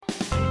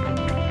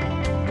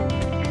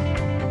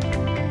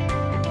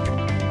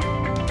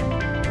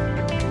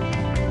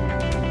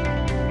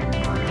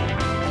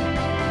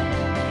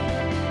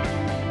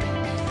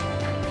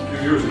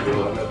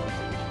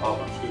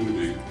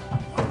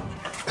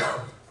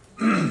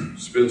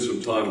spend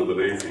some time with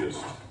an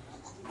atheist.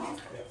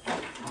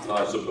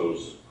 I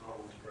suppose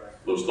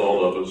most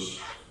all of us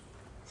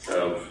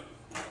have,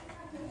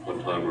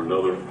 one time or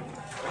another,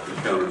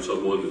 encountered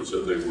someone that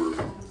said they were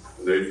an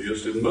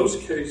atheist. In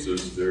most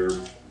cases, they're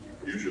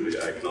usually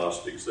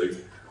agnostics. They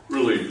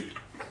really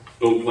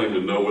don't claim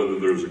to know whether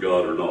there's a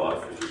God or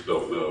not. They just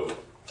don't know.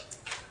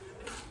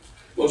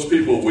 Most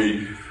people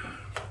we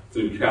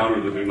encounter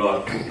that do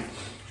not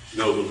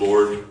know the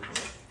Lord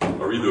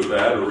are either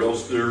that or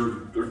else they're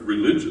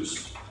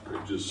religious. They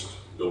just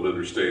don't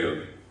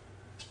understand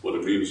what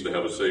it means to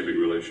have a saving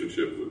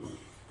relationship with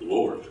the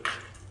Lord.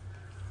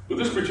 But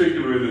this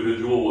particular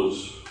individual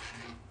was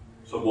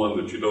someone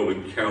that you don't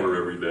encounter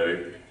every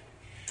day.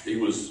 He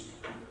was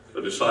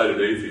a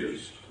decided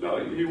atheist. Now,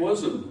 he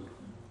wasn't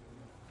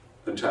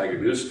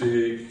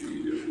antagonistic,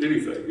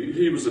 anything.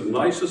 He was the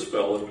nicest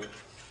fellow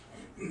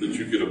that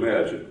you could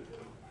imagine.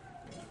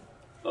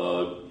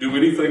 Do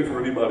anything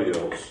for anybody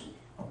else.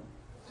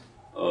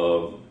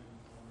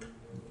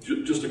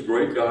 Just a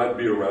great guy to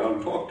be around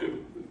and talk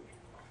to.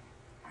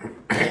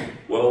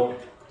 Well,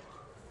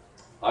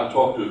 I've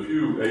talked to a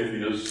few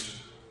atheists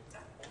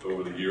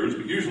over the years,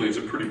 but usually it's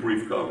a pretty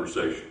brief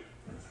conversation.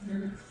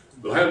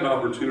 But I had an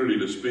opportunity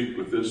to speak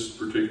with this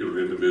particular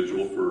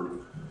individual for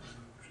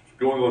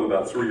going on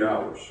about 3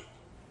 hours.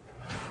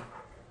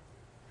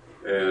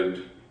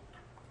 And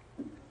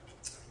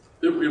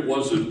it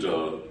wasn't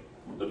a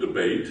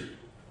debate,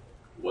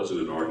 it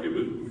wasn't an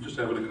argument, we were just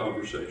having a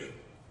conversation.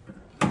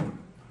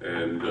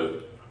 And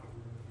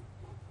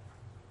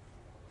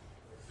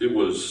it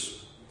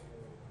was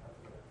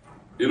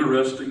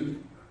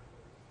interesting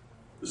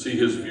to see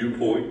his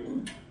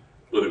viewpoint,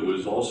 but it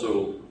was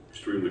also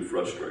extremely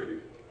frustrating.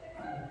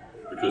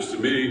 Because to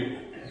me,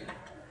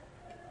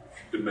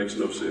 it makes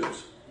no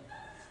sense.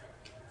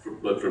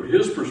 But from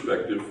his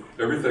perspective,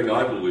 everything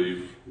I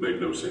believe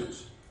made no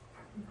sense.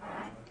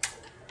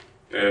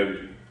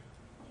 And,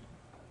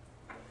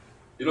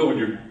 you know, when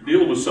you're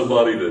dealing with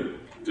somebody that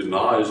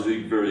denies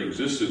the very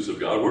existence of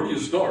God, where do you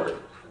start?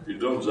 You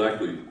don't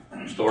exactly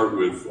start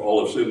with all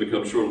of sin that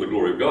comes short of the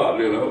glory of God.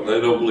 You know, they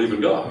don't believe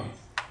in God.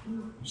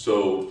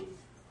 So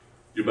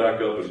you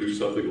back up and do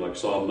something like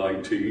Psalm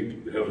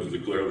 19, the heavens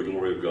declare the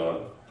glory of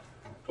God.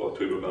 Talk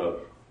to him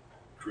about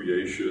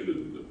creation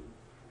and the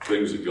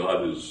things that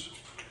God has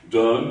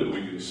done that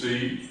we can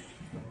see,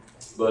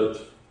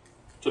 but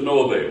to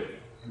no avail.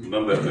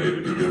 None of that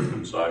made any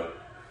difference. I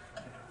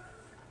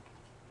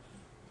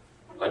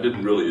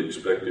didn't really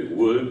expect it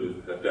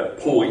would at that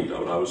point.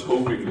 I was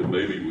hoping that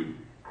maybe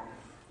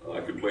I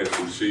could plant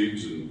some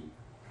seeds and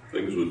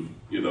things would,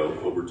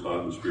 over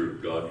time the Spirit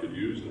of God could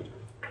use it.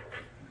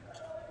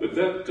 But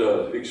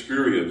that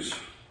experience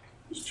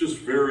is just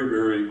very,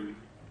 very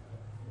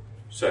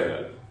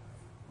sad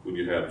when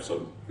you have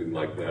something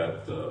like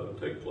that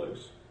take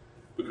place.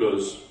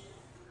 Because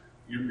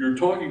you're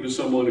talking to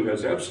someone who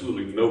has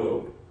absolutely no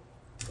hope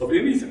of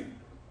anything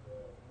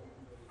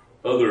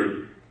other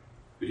than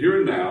the here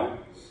and now,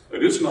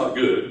 and it's not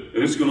good,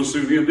 and it's going to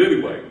soon end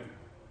anyway.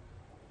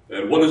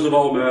 And what does it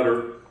all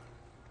matter?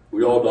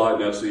 We all die,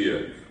 and that's the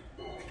end.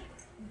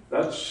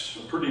 That's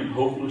a pretty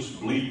hopeless,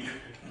 bleak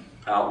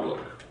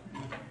outlook.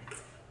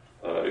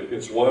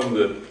 It's one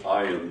that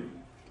I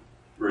am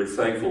very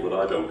thankful that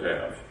I don't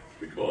have,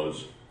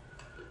 because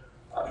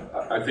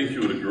I think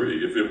you would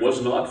agree, if it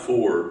was not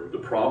for the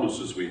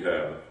promises we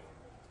have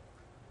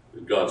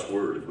in God's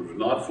Word, if it was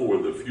not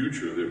for the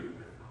future that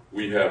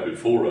we have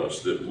before us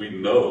that we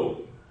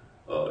know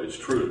is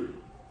true,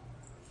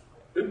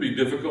 it'd be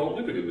difficult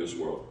living in this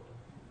world.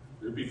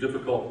 It'd be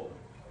difficult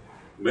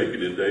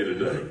making it day to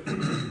day.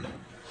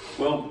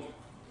 Well,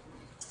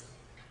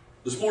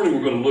 this morning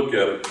we're going to look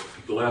at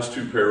the last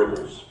two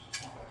parables.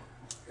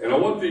 And I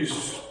want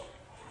these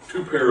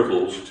two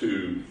parables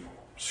to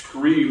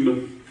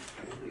scream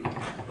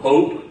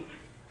hope,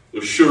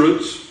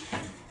 assurance,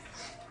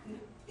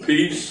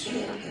 peace,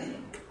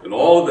 and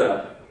all of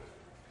that,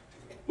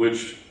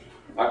 which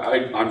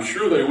I'm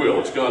sure they will.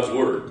 It's God's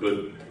Word,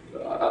 but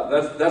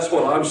that's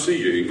what I'm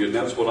seeing, and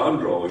that's what I'm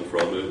drawing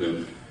from it,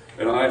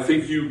 and I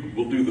think you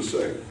will do the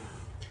same.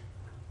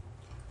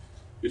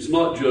 It's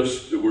not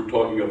just that we're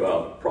talking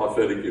about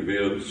prophetic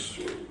events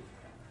or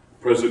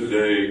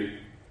present-day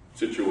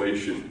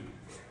situation,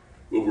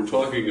 but we're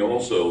talking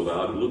also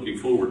about and looking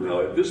forward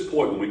now. At this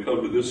point, when we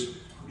come to this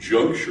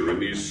juncture in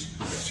these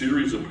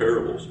series of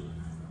parables,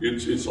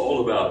 it's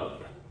all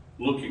about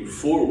looking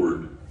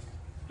forward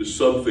to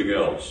something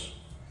else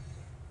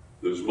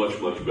that is much,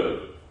 much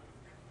better.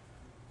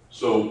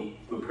 So,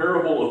 the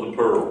parable of the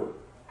pearl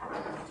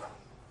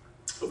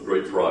of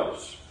great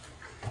price.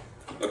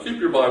 Now, keep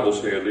your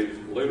Bibles handy.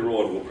 Later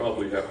on, we'll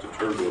probably have to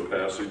turn to a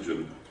passage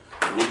and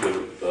look at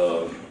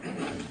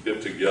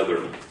it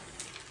together.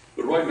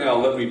 But right now,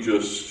 let me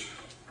just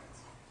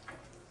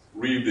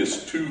read the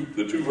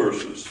two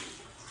verses.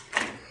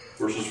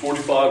 Verses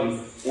 45 and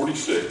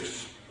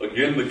 46.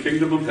 Again, the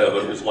kingdom of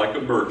heaven is like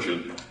a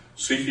merchant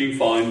seeking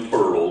fine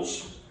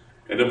pearls,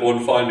 and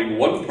upon finding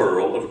one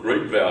pearl of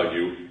great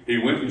value, he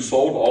went and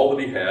sold all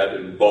that he had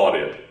and bought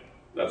it.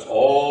 That's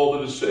all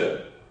that is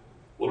said.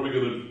 What are we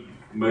going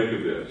to make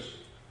of this?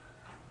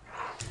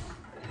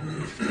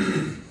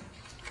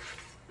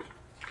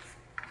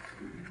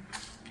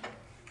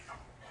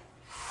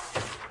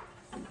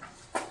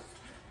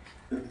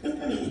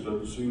 Just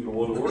doesn't seem to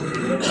want to work.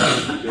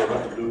 You'll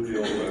have to do it the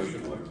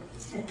old-fashioned way.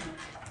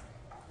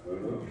 I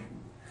don't know.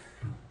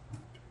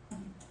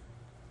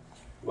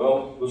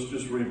 Well, let's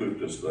just reboot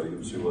this thing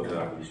and see what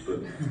happens. But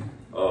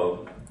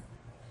we'll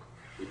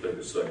take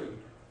a second.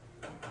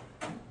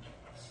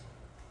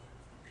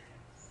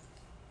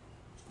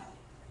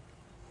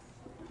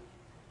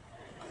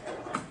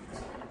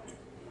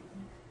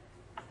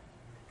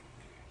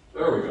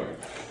 There we go.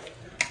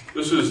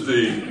 This is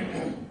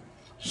the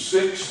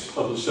sixth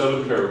of the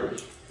seven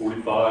parables,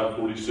 45,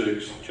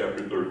 46,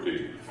 chapter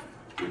 13.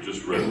 We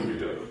just read them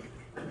together.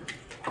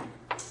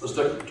 Let's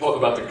talk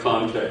about the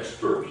context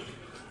first.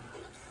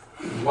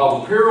 While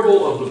the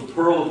parable of the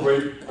pearl of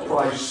great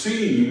price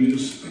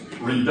seems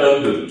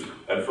redundant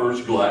at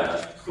first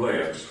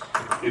glance,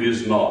 it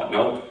is not.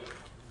 Now,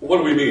 what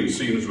do we mean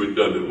seems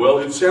redundant? Well,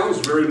 it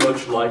sounds very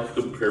much like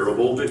the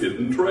parable of the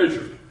hidden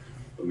treasure.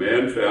 A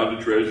man found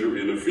a treasure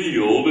in a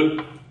field,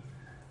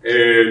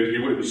 and he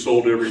went and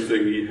sold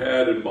everything he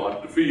had and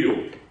bought the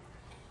field.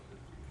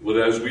 But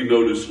as we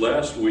noticed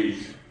last week,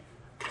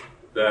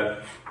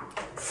 that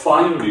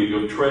finding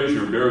of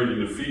treasure buried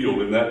in the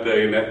field in that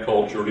day, in that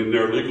culture, and in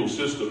their legal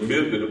system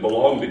meant that it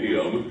belonged to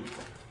him,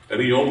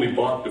 and he only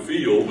bought the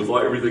field with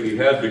everything he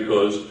had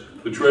because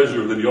the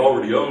treasure that he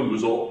already owned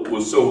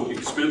was so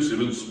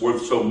expensive and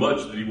worth so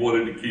much that he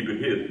wanted to keep it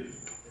hidden.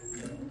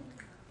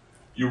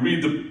 You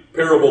read the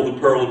parable of the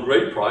pearl of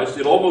great price,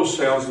 it almost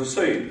sounds the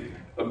same.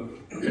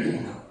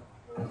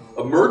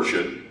 A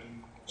merchant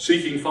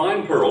seeking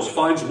fine pearls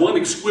finds one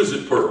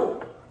exquisite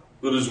pearl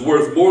that is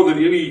worth more than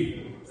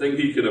anything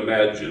he can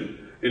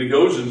imagine. And he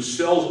goes and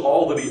sells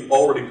all that he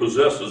already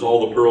possesses,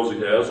 all the pearls he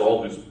has,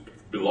 all his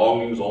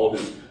belongings, all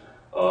his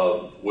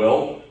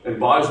wealth, and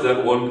buys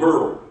that one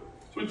pearl.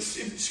 So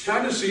it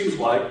kind of seems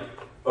like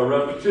a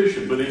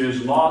repetition, but it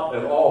is not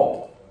at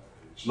all.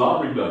 It's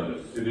not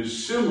redundant. It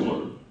is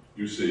similar,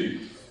 you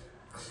see,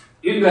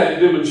 in that it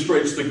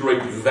demonstrates the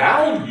great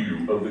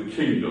value of the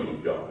kingdom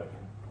of God.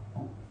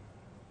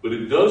 But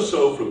it does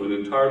so from an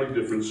entirely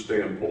different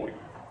standpoint.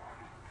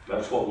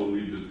 That's what we'll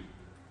need to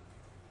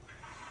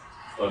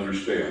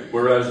understand.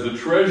 Whereas the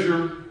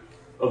treasure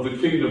of the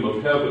kingdom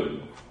of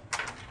heaven,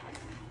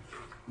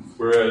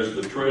 whereas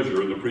the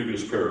treasure in the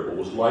previous parable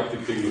was like the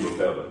kingdom of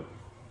heaven,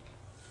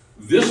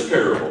 this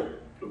parable,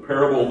 the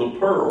parable of the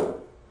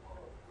pearl,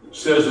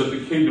 says that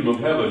the kingdom of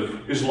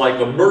heaven is like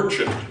a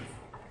merchant.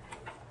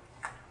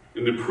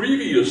 In the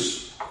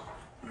previous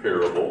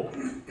parable,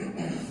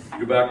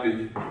 go back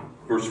to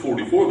verse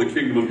 44, the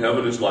kingdom of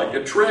heaven is like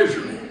a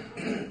treasure.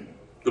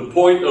 The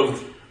point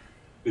of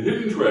the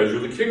hidden treasure,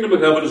 the kingdom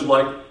of heaven is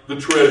like the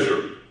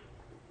treasure.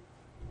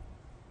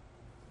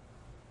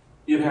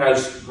 It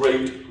has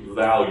great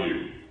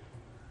value.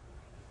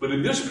 But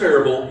in this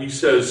parable, he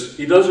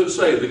doesn't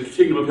say the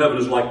kingdom of heaven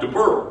is like the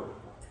pearl.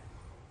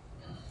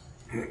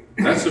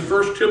 That's the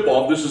first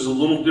tip-off. This is a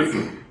little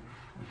different.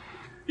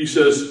 He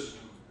says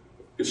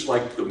it's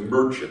like the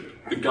merchant,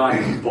 the guy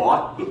who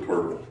bought the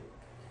pearl.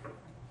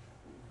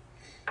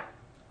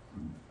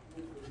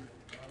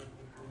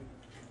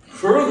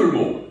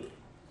 Furthermore,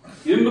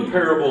 in the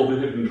parable of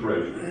the hidden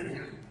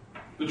treasure,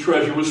 the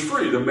treasure was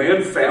free. The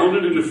man found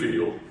it in the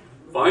field.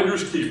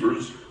 Finders,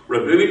 keepers,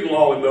 rabbinic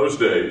law in those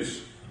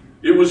days.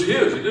 It was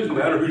his. It didn't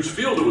matter whose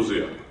field it was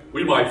in.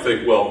 We might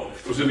think, well,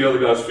 it was in the other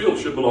guy's field.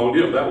 It should belong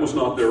to him. That was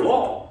not their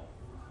law.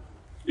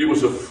 It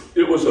was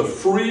a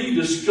free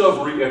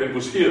discovery, and it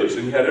was his.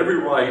 And he had every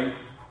right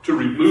to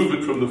remove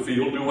it from the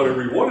field, do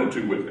whatever he wanted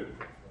to with it.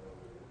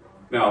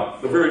 Now,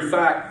 the very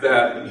fact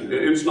that,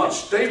 it's not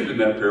stated in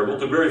that parable,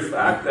 the very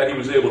fact that he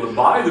was able to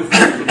buy the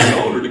field from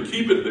the owner to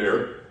keep it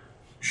there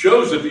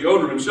shows that the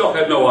owner himself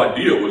had no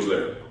idea it was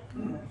there.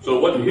 So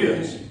it wasn't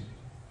his.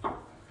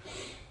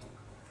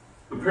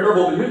 The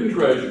parable of the hidden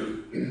treasure,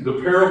 in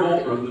the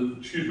parable of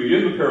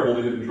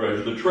the hidden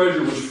treasure, the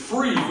treasure was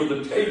free for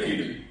the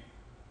taking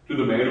to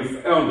the man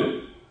who found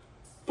it.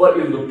 But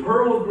in the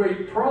pearl of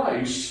great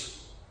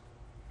price,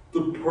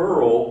 the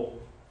pearl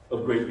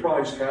of great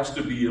price has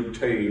to be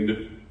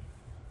obtained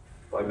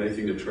by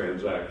making a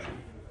transaction.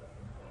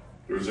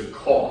 There is a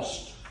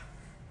cost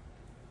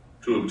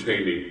to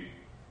obtaining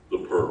the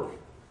pearl.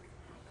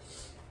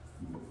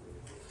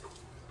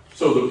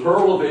 So the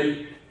pearl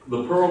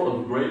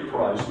of great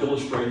price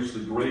illustrates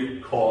the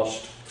great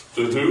cost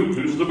to whom?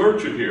 Who's the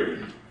merchant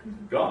here?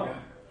 God.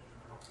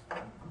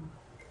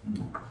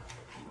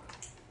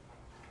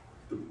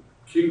 The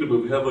kingdom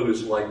of heaven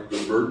is like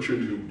the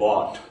merchant who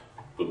bought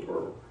the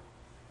pearl.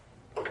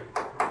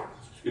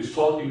 It's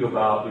talking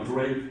about the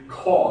great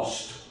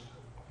cost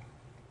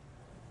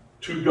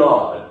to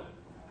God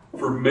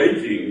for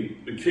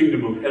making the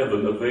kingdom of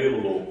heaven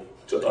available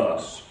to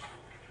us.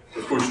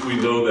 Of course, we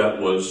know that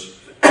was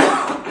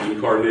the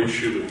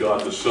incarnation of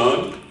God the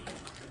Son,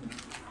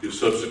 his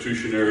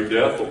substitutionary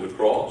death on the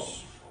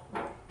cross,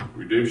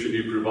 redemption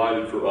he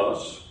provided for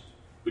us,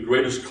 the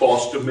greatest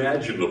cost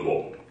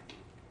imaginable.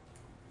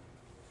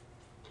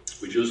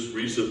 We just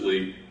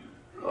recently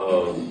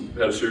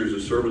had a series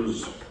of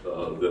sermons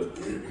that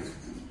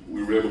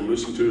we were able to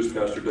listen to as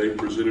Pastor Dave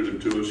presented them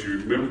to us. You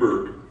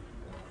remember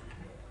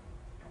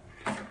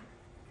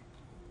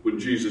when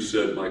Jesus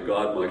said, my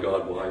God,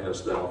 why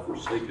hast thou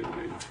forsaken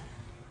me?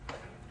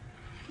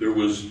 There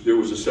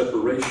was a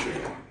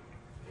separation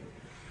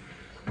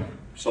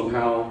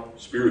somehow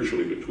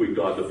spiritually between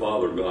God the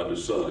Father and God the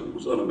Son. It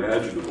was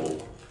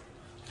unimaginable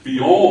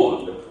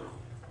beyond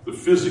the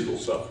physical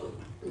suffering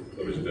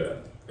of his death.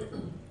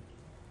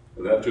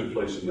 And that took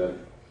place in that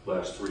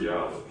last 3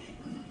 hours.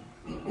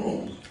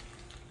 It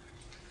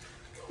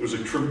was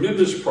a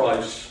tremendous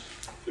price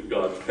that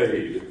God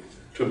paid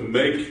to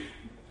make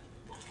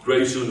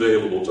grace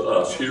available to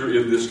us here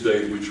in this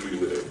day in which we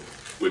live,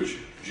 which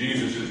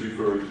Jesus is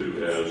referring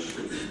to as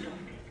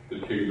the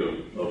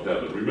kingdom of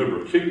heaven.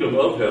 Remember, kingdom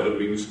of heaven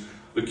means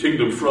the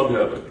kingdom from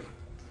heaven.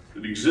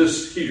 It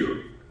exists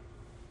here,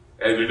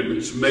 and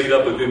it's made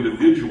up of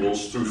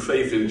individuals through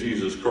faith in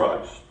Jesus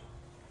Christ.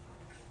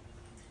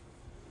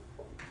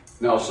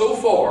 Now, so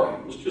far,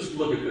 let's just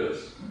look at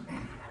this.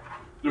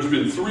 There's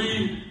been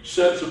 3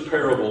 sets of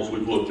parables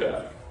we've looked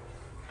at.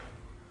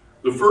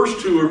 The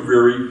first 2 are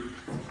very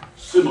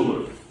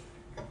similar.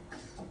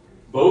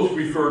 Both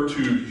refer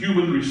to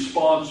human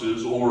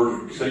responses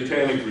or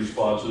satanic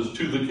responses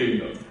to the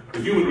kingdom.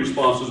 The human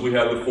responses, we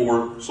have the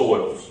 4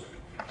 soils.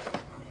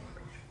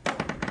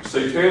 The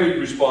satanic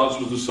response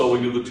was the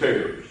sowing of the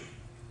tares.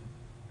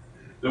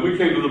 Then we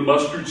came to the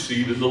mustard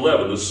seed and the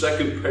leaven, the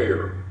second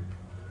pair.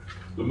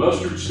 The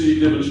mustard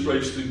seed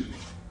demonstrates the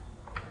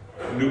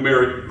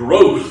numeric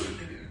growth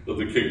of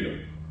the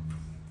kingdom.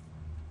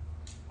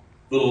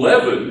 The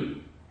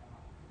leaven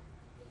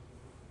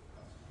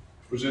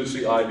presents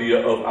the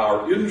idea of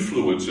our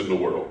influence in the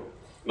world.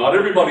 Not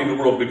everybody in the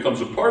world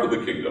becomes a part of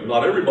the kingdom.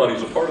 Not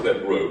everybody's a part of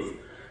that growth.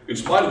 In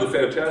spite of the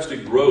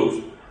fantastic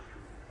growth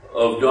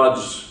of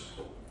God's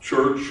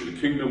church, the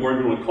kingdom,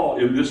 whatever you want to call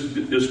it, in this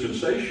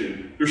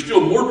dispensation, there's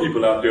still more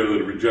people out there that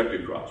have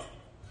rejected Christ.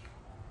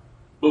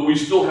 But we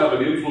still have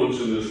an influence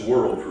in this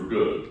world for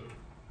good.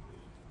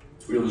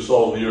 We are the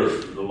salt of the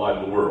earth, the light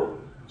of the world.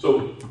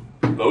 So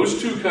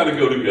those 2 kind of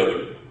go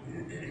together.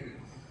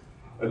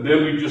 And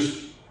then we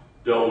just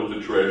dealt with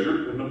the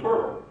treasure and the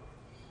pearl.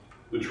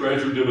 The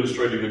treasure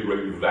demonstrating the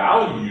great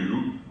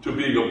value to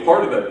being a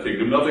part of that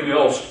kingdom. Nothing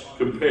else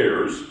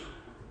compares.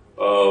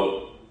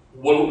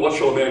 What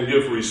shall a man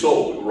give for his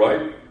soul,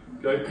 right?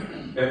 Okay.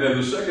 And then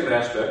the second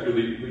aspect, or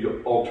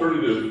the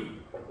alternative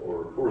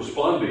or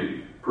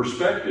corresponding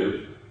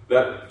perspective,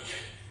 that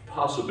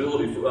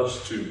possibility for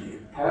us to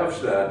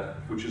have that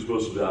which is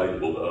most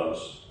valuable to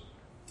us,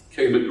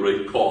 came at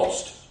great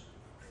cost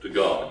to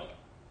God.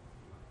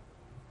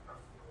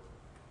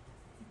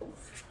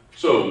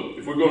 So,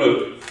 if we're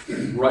going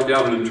to write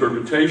down an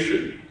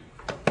interpretation,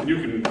 and you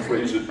can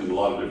phrase it in a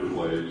lot of different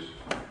ways,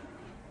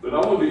 but I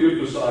want to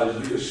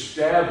emphasize the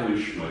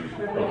establishment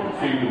of the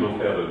kingdom of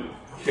heaven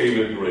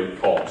came at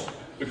great cost,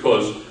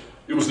 because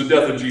it was the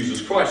death of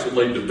Jesus Christ that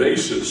laid the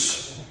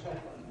basis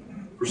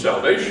for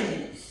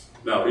salvation.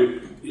 Now,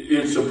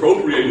 it's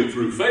appropriated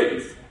through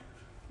faith,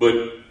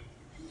 but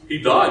he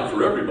died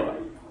for everybody.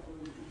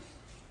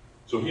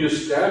 So he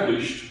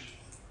established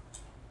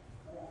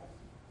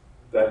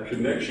that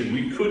connection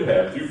we could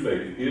have through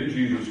faith in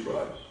Jesus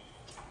Christ.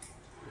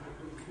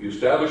 The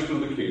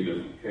establishment of the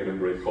kingdom came at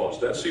great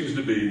cost. That seems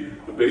to be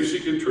the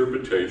basic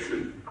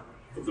interpretation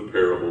of the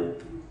parable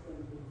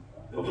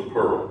of the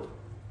pearl.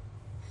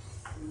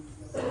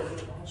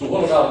 So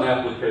what about an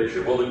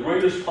application? Well, the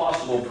greatest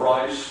possible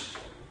price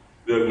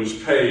that was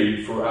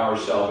paid for our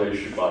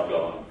salvation by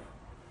God.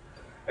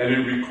 And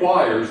it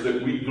requires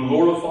that we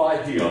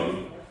glorify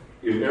him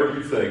in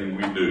everything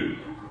we do.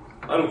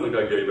 I don't think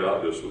I gave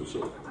out this one,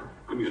 so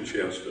give me a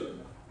chance to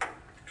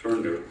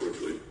turn there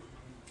quickly.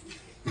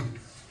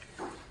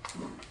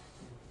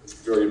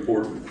 Very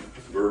important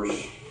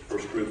verse, 1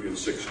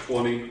 Corinthians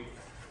 6:20.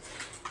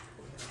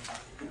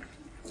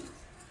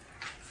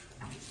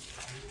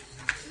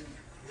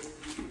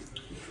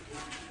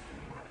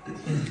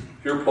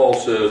 Here Paul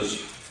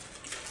says,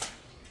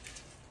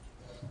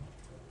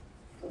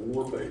 one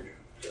more page.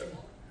 Okay.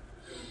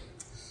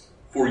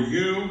 For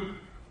you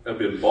have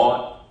been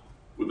bought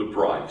with a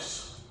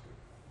price.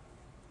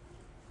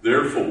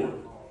 Therefore,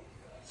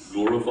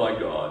 glorify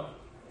God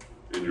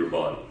in your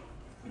body.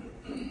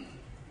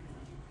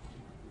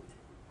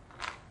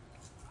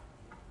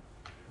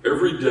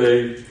 Every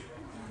day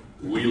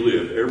we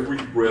live, every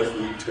breath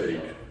we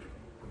take,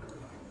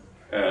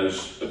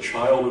 as a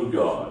child of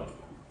God,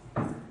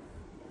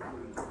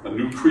 a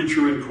new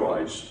creature in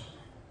Christ,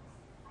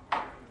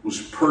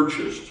 was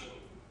purchased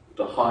at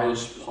the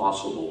highest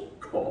possible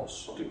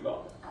cost to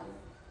God.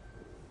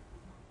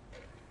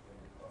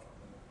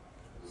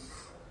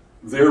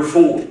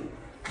 Therefore,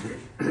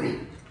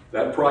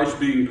 that price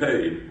being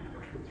paid,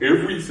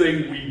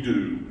 everything we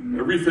do,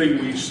 everything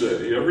we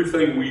say,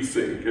 everything we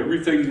think,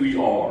 everything we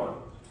are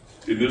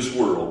in this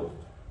world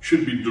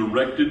should be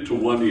directed to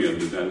one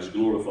end, and that is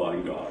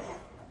glorifying God.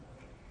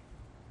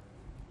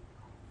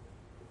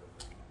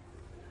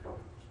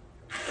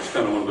 It's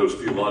kind of one of those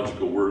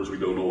theological words we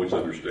don't always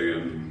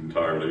understand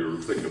entirely or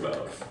think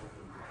about.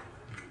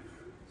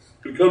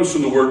 It comes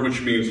from the word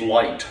which means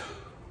light.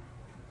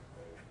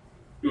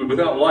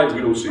 Without light,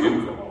 we don't see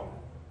anything.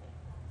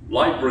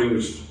 Light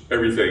brings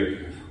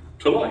everything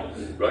to light,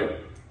 right?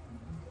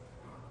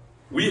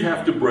 We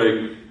have to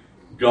bring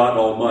God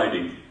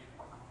Almighty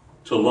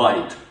to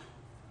light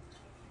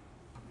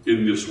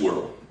in this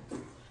world.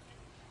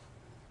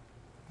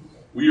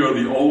 We are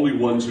the only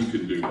ones who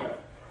can do that.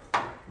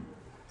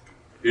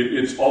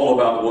 It's all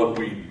about what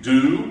we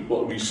do,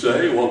 what we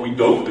say, what we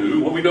don't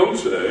do, what we don't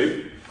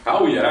say,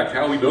 how we act,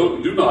 how we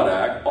do not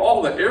act,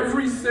 all that,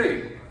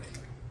 everything.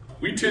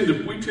 We tend to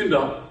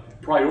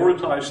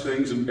prioritize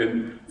things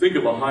and think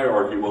of a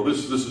hierarchy. Well,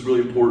 this is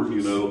really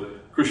important,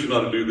 Christian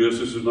ought to do this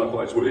is not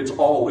quite so. It's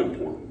all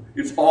important.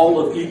 It's all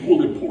of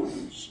equal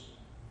importance.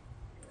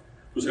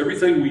 Because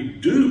everything we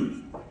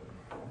do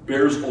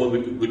bears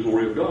on the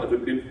glory of God.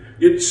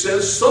 It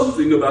says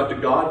something about the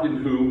God in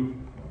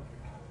whom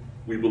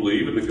we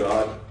believe and the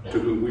God to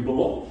whom we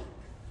belong.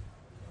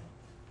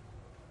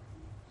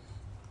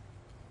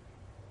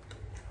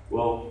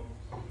 Well,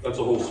 that's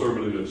a whole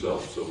sermon in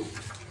itself, so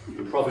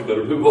we probably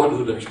better move on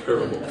to the next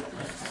parable.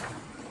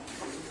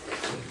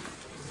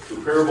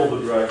 The parable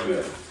of the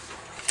Dragnet.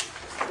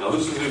 Now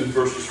this is in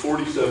verses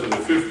 47 to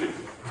 50.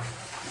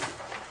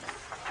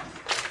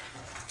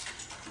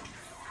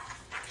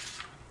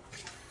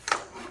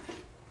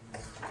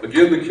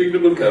 Again, the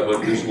kingdom of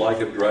heaven is like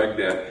a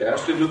dragnet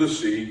cast into the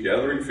sea,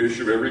 gathering fish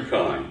of every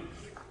kind.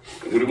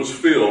 And when it was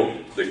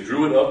filled, they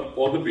drew it up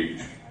on the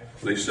beach.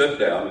 They sat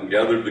down and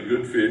gathered the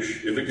good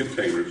fish into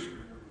containers,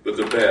 but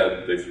the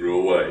bad they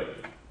threw away.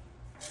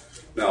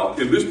 Now,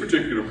 in this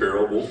particular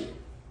parable,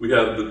 we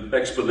have the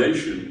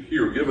explanation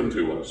here given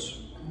to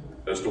us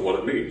as to what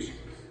it means.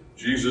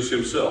 Jesus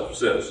himself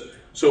says,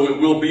 so it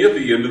will be at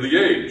the end of the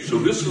age. So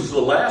this is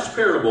the last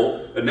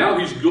parable, and now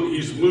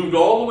he's moved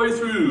all the way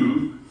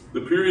through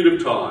the period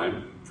of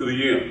time to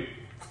the end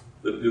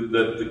that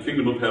the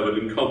kingdom of heaven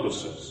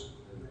encompasses.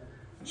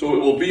 So it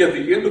will be at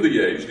the end of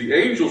the age. The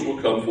angels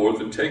will come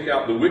forth and take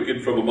out the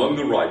wicked from among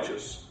the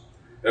righteous,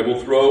 and will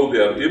throw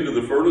them into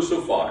the furnace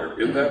of fire.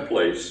 In that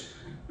place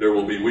there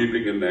will be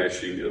weeping and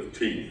gnashing of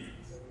teeth.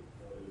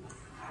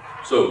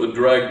 So the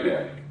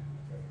dragnet,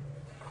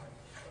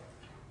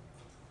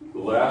 the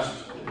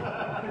last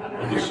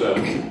of the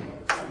seven.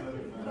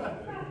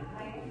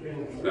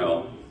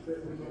 Now,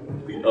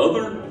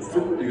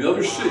 the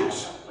other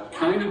six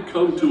kind of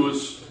come to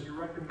us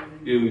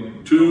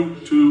in 2,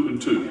 2,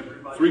 and 2.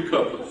 3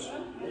 couplets.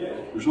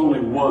 There's only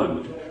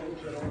one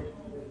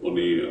on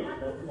the end.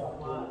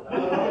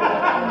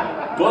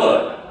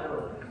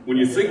 But when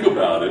you think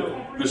about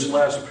it, this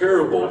last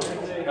parable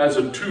has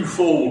a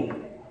twofold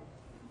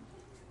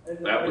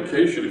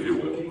application, if you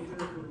will.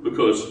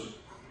 Because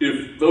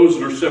if those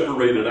that are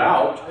separated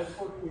out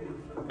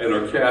and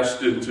are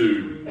cast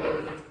into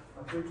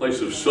a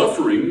place of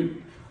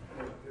suffering,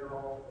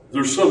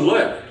 there's some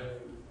left.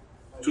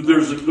 So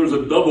there's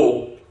a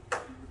double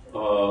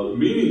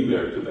meaning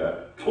there to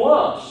that.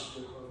 Plus,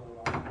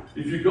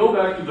 if you go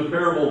back to the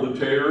parable of the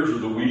tares or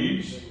the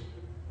weeds,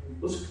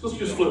 let's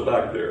just flip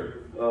back there.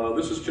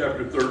 This is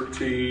chapter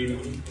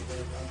 13,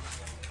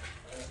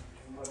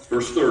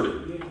 verse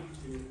 30.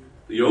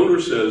 The owner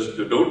says,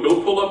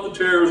 don't pull up the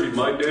tares, he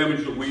might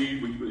damage the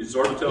weed. We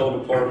started telling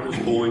them apart at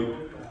this point.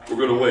 We're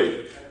going to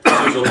wait. He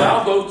says,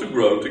 allow both to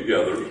grow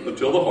together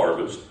until the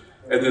harvest.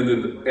 And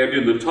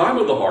in the time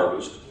of the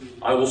harvest,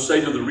 I will say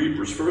to the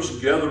reapers,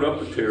 first gather up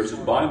the tares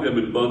and bind them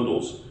in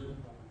bundles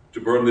to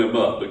burn them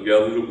up, but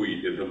gather the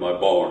wheat into my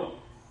barn.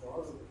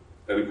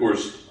 And of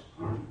course,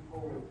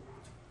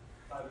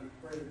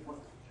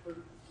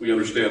 we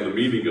understand the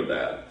meaning of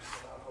that.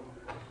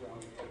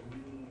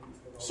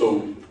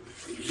 So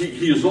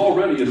he is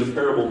already in the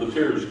parable of the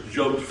tares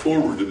jumped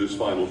forward to this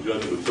final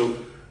judgment. So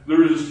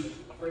there is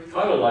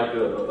kind of like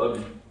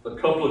a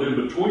couplet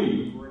in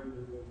between.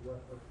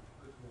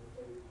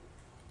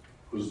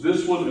 Because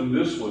this one and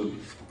this one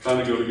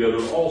kind of go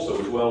together also,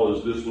 as well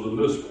as this one and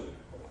this one.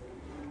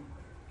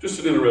 Just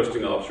an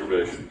interesting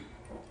observation.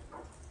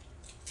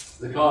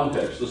 The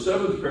context. The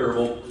seventh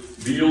parable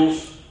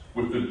deals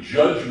with the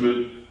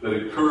judgment that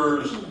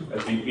occurs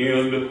at the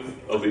end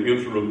of the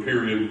interim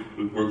period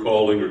that we're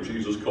calling, or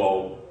Jesus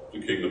called, the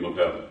kingdom of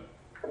heaven.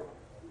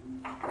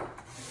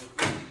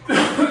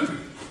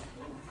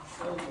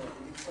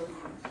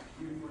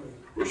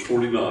 Verse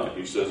 49,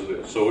 he says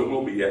this, so it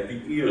will be at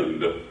the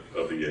end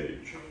of the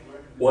age.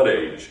 What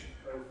age?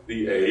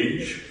 The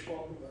age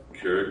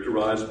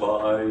characterized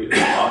by and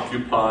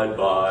occupied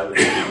by the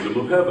kingdom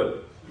of heaven.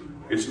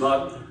 It's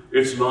not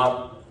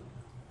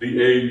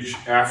the age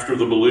after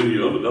the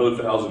millennium, another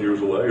 1,000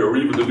 years away, or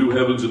even the new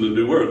heavens and the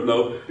new earth.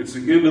 No, it's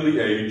the end of the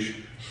age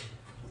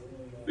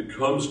that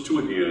comes to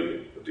an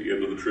end at the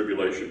end of the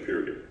tribulation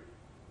period.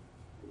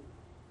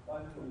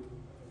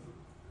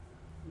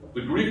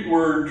 The Greek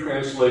word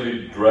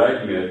translated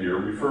dragnet here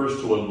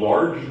refers to a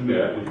large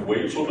net with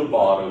weights on the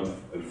bottom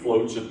and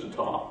floats at the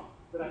top.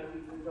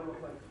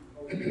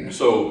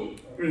 So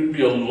it would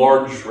be a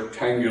large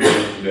rectangular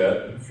net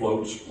that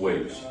floats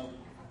weights.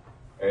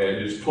 And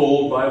it's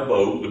pulled by a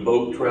boat. The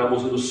boat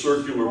travels in a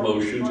circular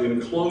motion,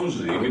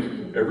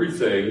 enclosing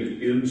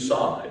everything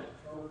inside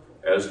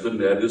as the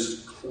net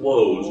is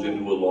closed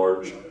into a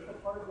large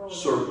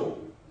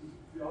circle.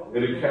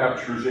 And it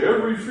captures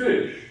every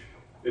fish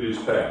in its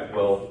path.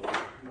 Well,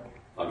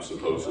 I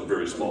suppose a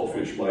very small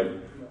fish might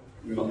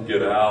not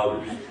get out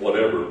or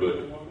whatever,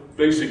 but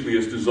basically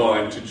it's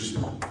designed to just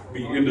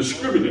be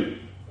indiscriminate.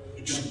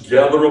 You just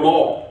gather them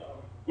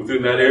all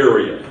within that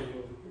area.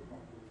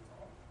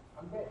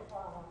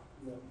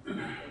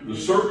 The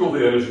circle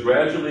then is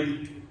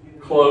gradually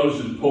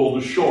closed and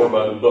pulled ashore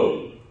by the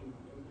boat.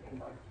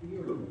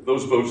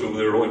 Those boats over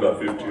there are only about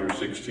 15 or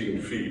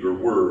 16 feet, or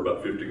were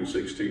about 15 or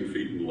 16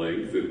 feet in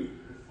length, and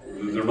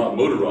they're not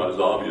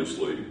motorized,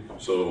 obviously,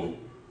 so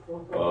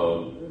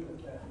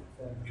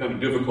kind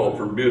of difficult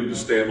for men to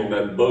stand on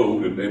that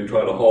boat and then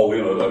try to haul in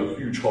a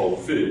huge haul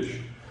of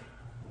fish.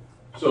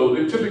 So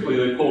typically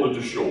they pull it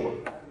to shore.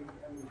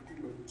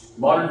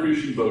 Modern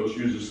fishing boats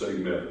use the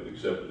same method,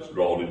 except it's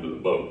drawn into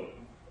the boat.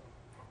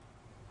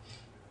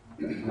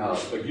 Now,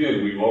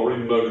 again, we've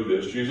already noted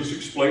this. Jesus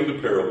explained the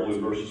parable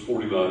in verses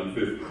 49 and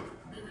 50.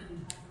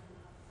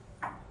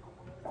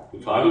 The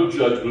time of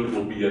judgment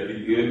will be at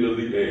the end of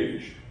the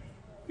age,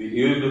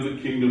 the end of the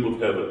kingdom of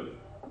heaven.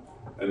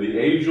 And the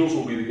angels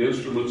will be the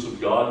instruments of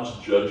God's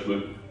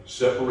judgment,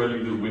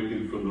 separating the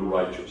wicked from the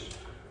righteous.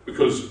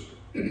 Because,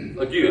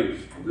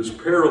 again, this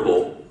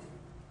parable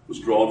was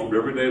drawn from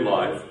everyday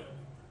life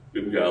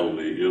in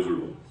Galilee,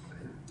 Israel.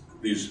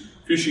 These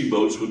fishing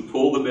boats would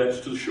pull the nets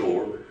to the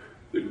shore.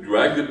 They'd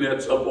drag the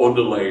nets up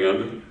onto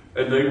land,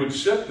 and they would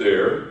sit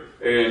there,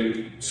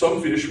 and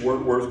some fish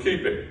weren't worth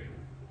keeping.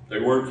 They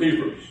weren't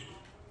keepers.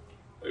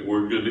 They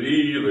weren't good to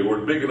eat, or they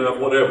weren't big enough,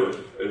 whatever,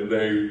 and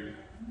they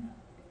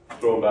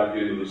throw them back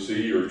into the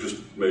sea, or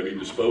just maybe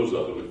dispose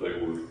of them if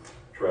they were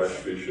trash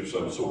fish of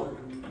some sort.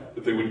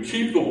 But they would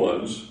keep the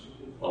ones,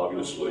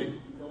 obviously,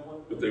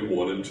 that they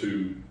wanted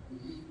to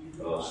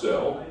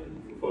sell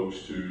for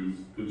folks to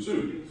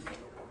consume.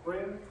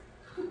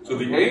 So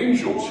the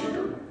angels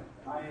here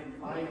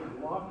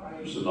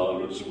are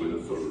synonymous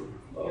with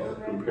or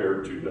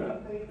compared to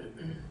that.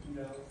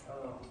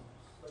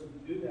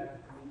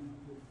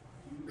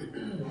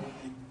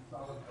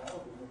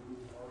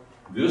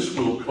 This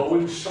will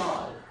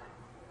coincide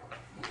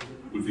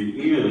with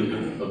the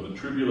end of the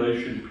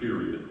tribulation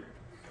period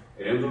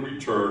and the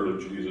return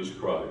of Jesus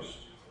Christ.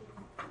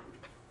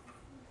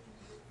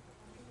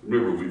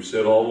 Remember, we've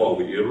said all along,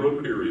 the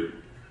interim period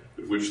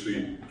in which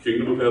the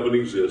kingdom of heaven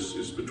exists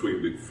is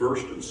between the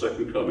first and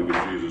second coming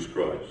of Jesus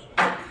Christ.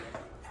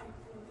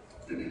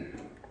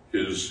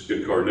 His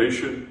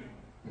incarnation,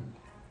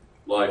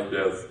 life,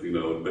 death,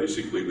 and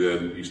basically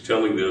then he's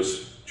telling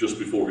this just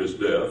before his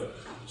death.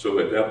 So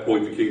at that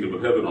point, the kingdom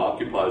of heaven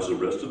occupies the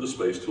rest of the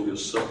space till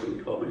his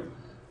second coming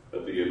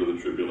at the end of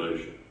the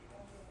tribulation.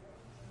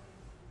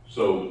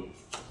 So,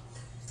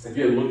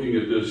 again, looking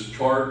at this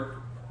chart,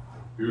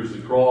 here's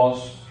the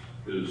cross,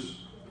 his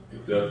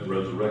death and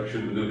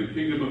resurrection, and then the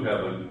kingdom of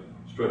heaven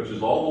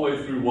stretches all the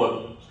way through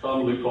what's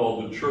commonly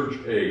called the church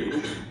age.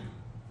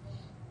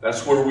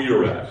 That's where we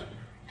are at.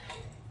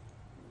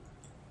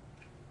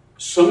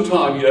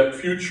 Sometime yet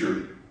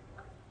future,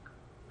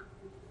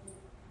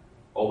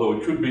 although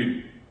it could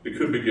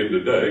begin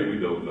today, we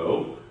don't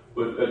know,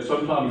 but at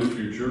some time in the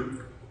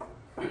future,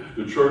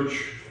 the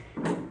church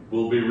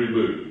will be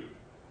removed.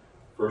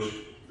 1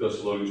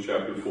 Thessalonians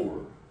chapter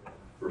 4,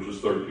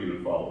 verses 13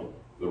 and following,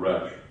 the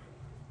rapture.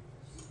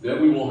 Then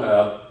we will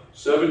have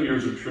 7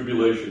 years of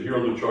tribulation. Here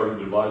on the chart, it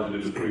divides it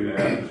into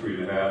 3.5 and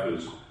 3.5,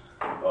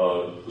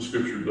 as the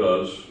scripture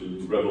does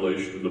in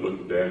Revelation and the book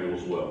of Daniel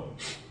as well,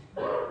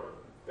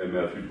 and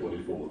Matthew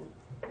 24.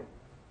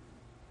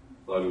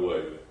 By the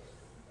way,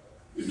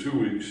 in 2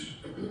 weeks,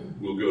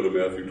 we'll go to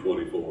Matthew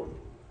 24,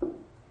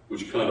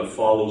 which kind of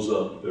follows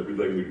up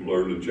everything we've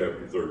learned in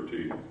chapter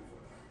 13.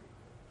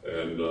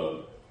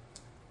 And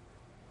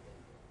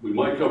we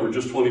might cover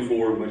just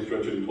 24, we might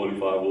stretch it to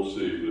 25, we'll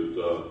see.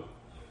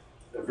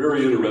 But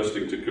very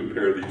interesting to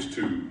compare these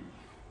two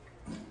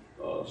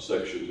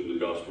sections in the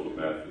Gospel of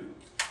Matthew.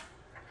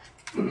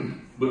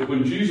 But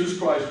when Jesus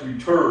Christ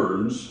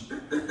returns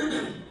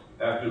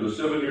after the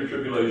 7-year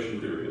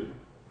tribulation period,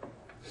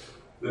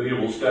 then he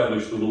will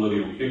establish the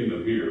millennial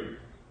kingdom here.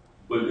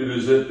 But it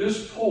is at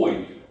this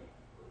point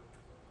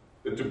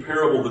that the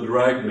parable of the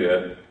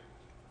dragnet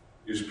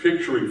is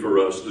picturing for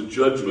us the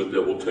judgment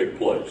that will take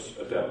place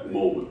at that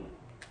moment.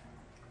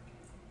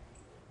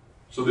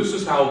 So this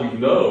is how we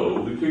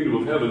know the kingdom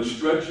of heaven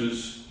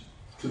stretches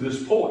to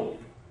this point.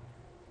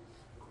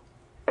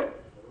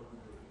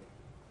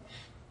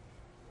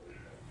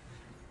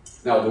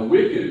 Now, the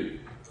wicked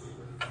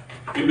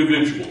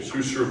individuals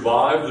who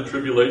survive the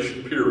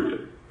tribulation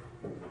period,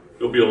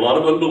 there'll be a lot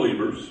of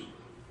unbelievers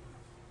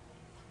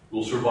who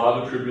will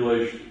survive the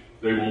tribulation.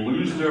 They will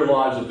lose their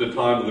lives at the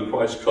time of the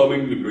Christ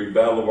coming, the great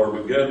battle of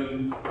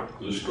Armageddon,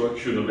 the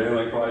destruction of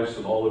Antichrist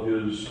and all of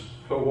his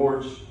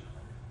cohorts.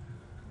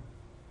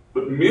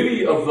 But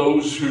many of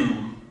those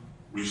who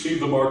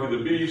received the mark of the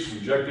beast,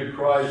 rejected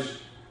Christ,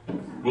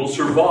 will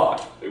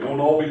survive. They won't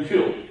all be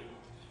killed.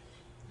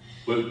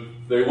 But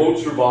they won't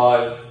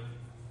survive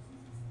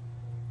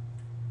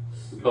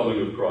the coming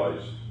of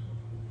Christ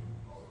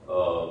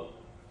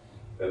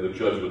and the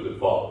judgment that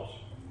follows.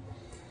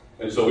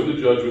 And so in the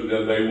judgment,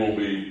 then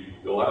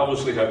they'll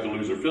obviously have to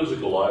lose their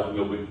physical life, and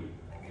they'll be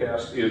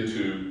cast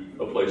into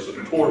a place of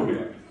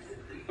torment.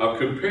 Now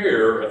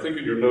compare, I think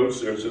in your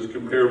notes there it says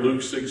compare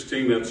Luke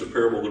 16, that's the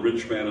parable of the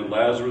rich man and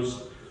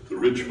Lazarus. The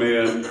rich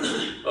man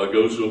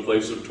goes to a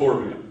place of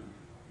torment.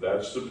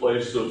 That's the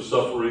place of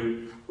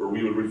suffering, or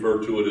we would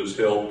refer to it as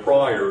hell,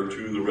 prior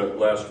to the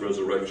last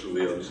resurrection of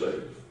the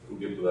unsaved. We'll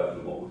get to that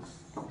in a moment.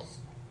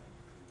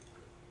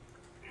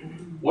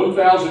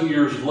 1,000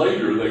 years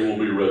later, they will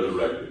be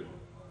resurrected,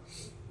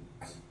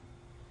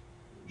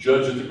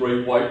 judged at the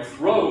great white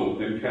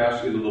throne, and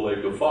cast into the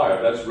lake of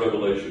fire. That's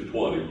Revelation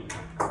 20,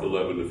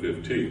 11 to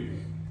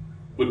 15.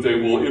 But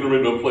they will enter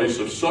into a place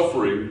of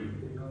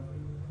suffering,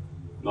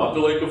 not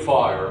the lake of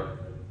fire,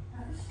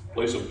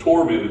 place of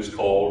torment it's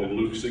called in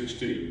Luke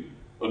 16,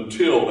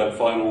 until that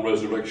final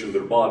resurrection of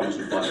their bodies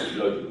and final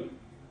judgment.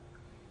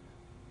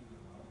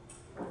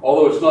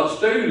 Although it's not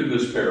stated in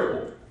this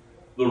parable,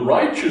 the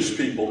righteous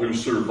people who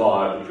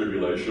survive the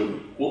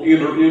tribulation will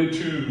enter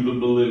into the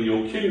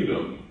millennial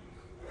kingdom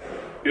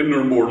in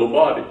their mortal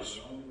bodies.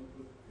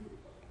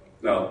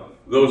 Now,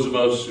 those of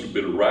us who've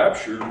been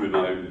raptured, and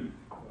I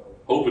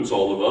hope it's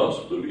all of us,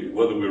 but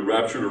whether we're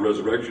raptured or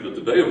resurrection at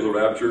the day of the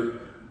rapture,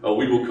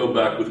 we will come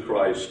back with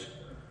Christ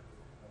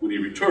when he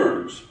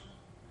returns,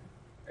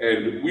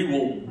 and we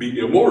will be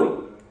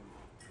immortal,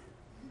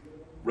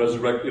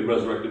 resurrected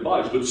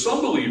bodies. But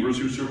some believers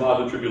who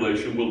survive the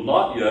tribulation will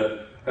not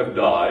yet have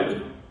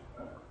died,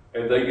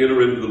 and they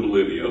enter into the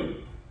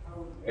millennium,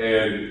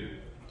 and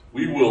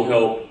we will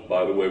help.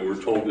 By the way,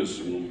 we're told this,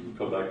 and we'll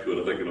come back to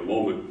it I think in a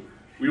moment,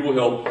 we will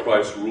help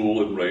Christ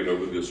rule and reign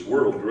over this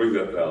world during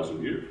that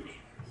 1,000 years.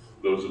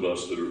 Those of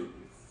us that are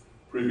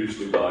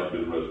previously died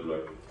and been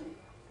resurrected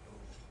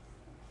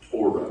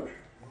or raptured.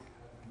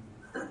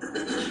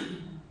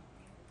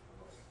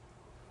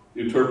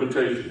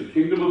 Interpretation. The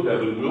kingdom of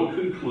heaven will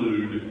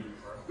conclude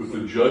with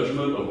the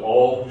judgment of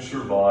all who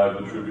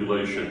survive the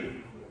tribulation.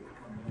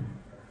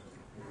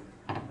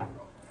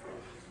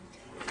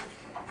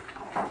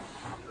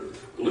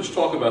 Let's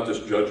talk about this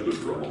judgment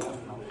for a moment.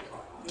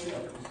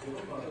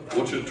 I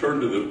want you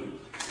to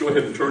go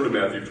ahead and turn to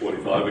Matthew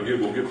 25.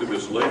 Again, we'll get to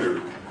this later,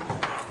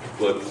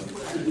 but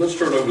let's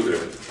turn over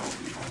there.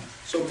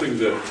 Something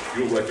that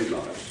you'll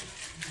recognize.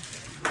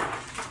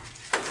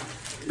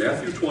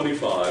 Matthew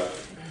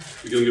 25,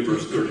 beginning at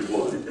verse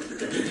 31.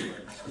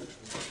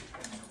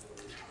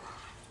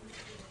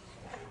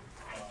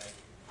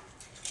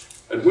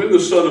 And when the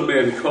Son of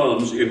Man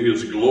comes in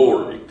his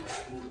glory,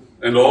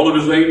 and all of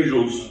his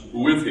angels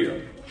with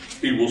him,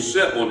 he will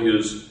sit on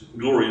his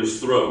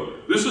glorious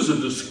throne. This is a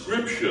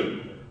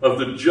description of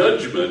the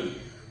judgment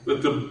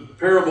that the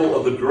parable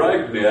of the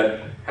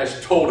Dragnet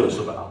has told us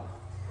about.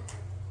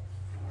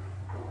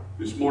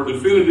 It's more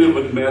definitive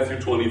in Matthew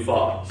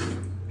 25.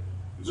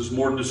 It's just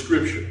more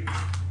description.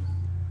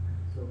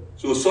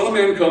 So the Son of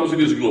Man comes in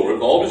his glory,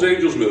 with all of his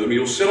angels with him.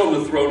 He'll sit on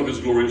the throne of his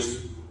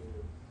glorious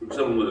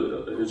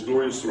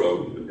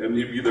throne, and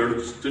he'll be there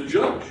to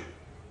judge.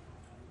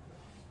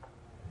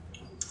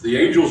 The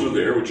angels are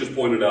there, which is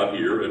pointed out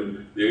here,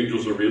 and the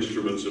angels are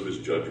instruments of his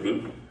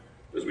judgment,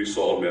 as we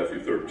saw in Matthew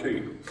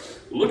 13.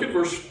 Look at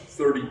verse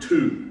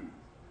 32.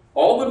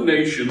 All the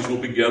nations will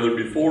be gathered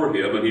before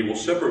him, and he will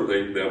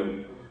separate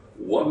them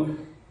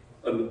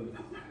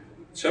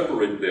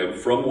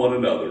from one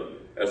another,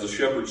 as the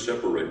shepherd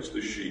separates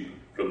the sheep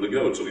from the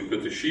goats. So he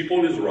put the sheep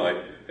on his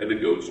right and the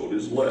goats on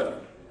his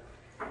left.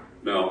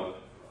 Now,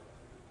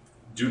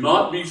 do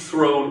not be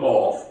thrown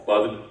off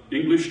by the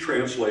English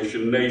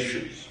translation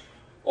nations.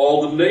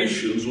 All the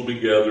nations will be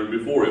gathered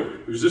before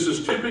him, because this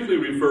is typically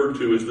referred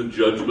to as the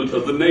judgment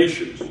of the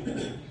nations.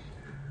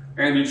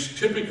 And it's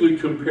typically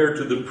compared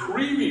to the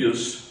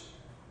previous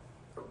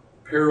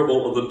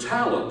parable of the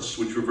talents,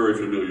 which we're very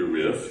familiar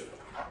with.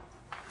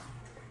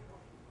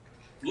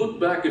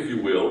 Look back, if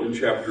you will, in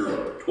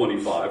chapter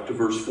 25 to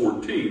verse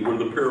 14, where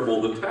the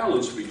parable of the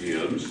talents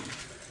begins,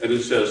 and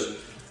it says,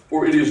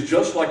 "For it is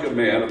just like a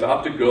man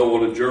about to go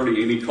on a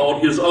journey, and he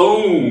called his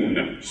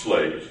own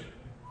slaves."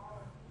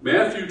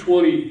 Matthew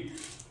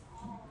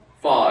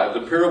 25,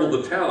 the parable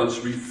of the talents,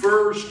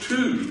 refers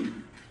to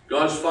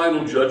God's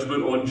final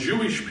judgment on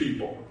Jewish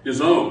people, his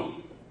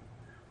own.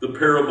 The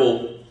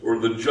parable, or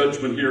the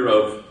judgment here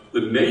of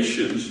the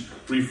nations,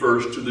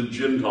 refers to the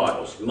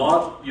Gentiles,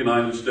 not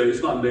United States,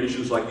 not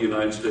nations like the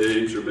United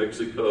States or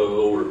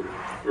Mexico or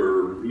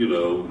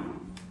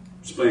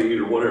Spain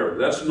or whatever.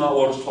 That's not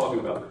what it's talking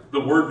about. The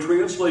word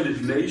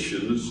translated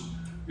nations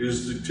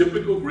is the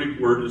typical Greek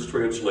word that's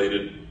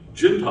translated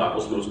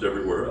Gentiles most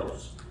everywhere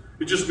else.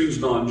 It just means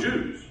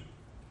non-Jews.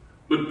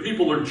 But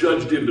people are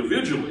judged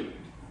individually.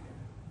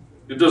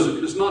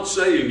 It's not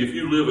saying if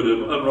you live in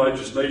an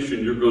unrighteous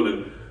nation, you're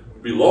going to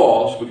be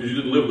lost because you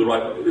didn't live the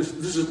right way.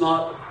 This is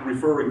not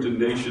referring to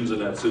nations in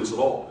that sense at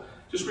all.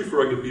 Just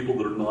referring to people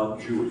that are not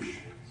Jewish.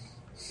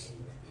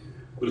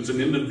 But it's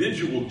an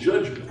individual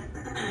judgment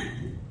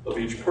of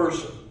each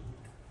person.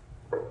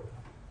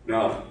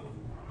 Now,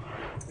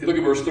 if you look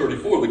at verse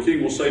 34, the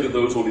king will say to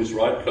those on his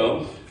right,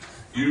 "Come,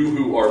 you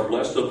who are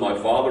blessed of my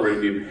Father,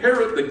 and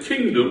inherit the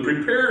kingdom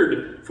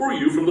prepared for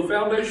you from the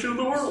foundation of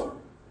the world."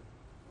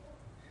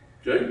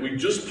 Okay, we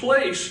just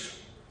placed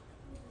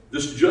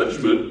this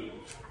judgment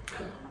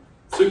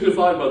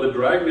signified by the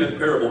Dragnet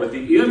parable at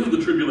the end of the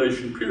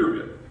tribulation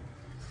period.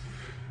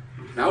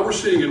 Now we're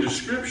seeing a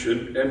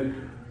description,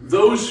 and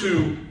those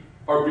who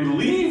are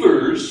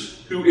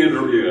believers who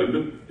enter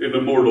in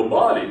immortal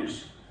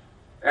bodies,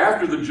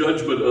 after the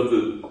judgment of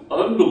the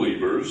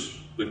unbelievers,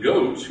 the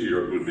goats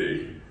here it would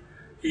be,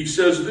 he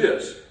says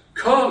this,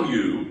 "Come,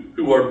 you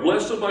who are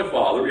blessed of my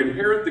Father,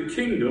 inherit the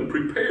kingdom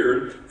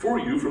prepared for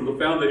you from the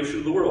foundation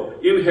of the world."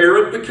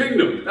 Inherit the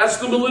kingdom. That's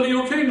the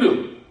millennial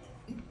kingdom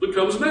that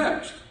comes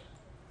next.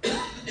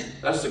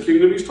 That's the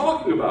kingdom he's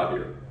talking about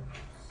here.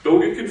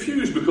 Don't get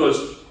confused,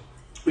 because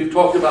we've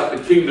talked about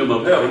the kingdom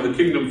of heaven, the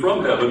kingdom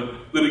from heaven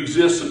that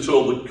exists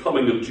until the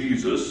coming of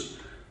Jesus.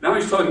 Now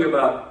he's talking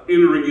about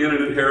entering in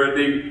and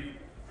inheriting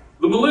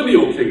the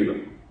millennial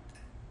kingdom.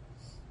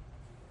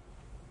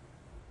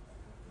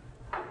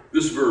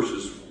 This verse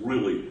is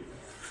really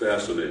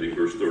fascinating,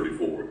 verse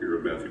 34 here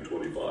in Matthew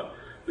 25.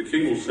 The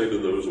king will say to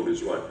those on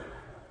his right,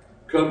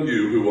 "Come,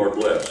 you who are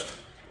blessed."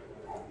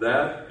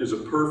 That is a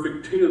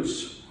perfect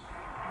tense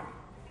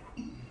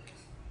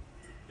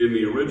in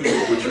the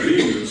original, which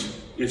means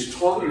it's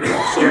talking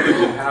about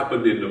something that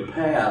happened in the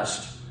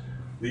past,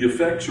 the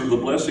effects or the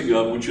blessing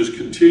of which is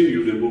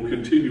continued and will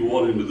continue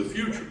on into the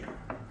future.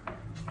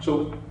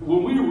 So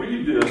when we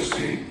read this,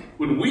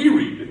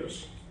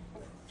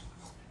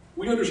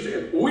 we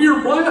understand we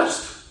are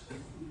blessed.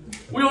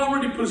 We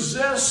already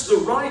possess the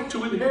right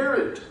to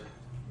inherit.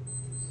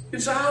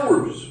 It's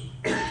ours.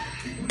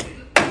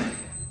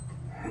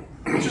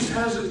 It just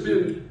hasn't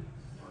been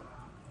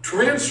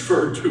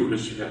transferred to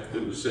us yet,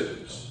 in a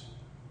sense.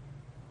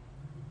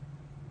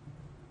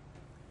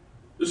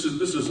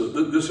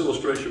 This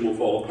illustration will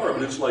fall apart,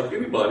 but it's like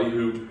anybody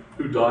who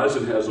dies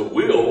and has a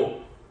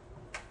will.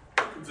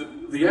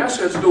 The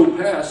assets don't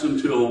pass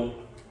until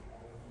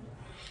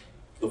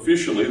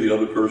officially the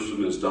other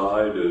person has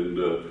died, and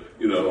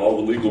all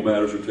the legal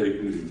matters are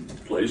taking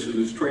place, and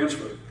it's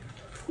transferred.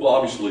 Well,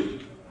 obviously,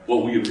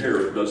 what we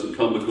inherit doesn't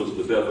come because of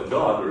the death of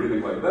God or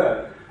anything like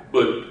that,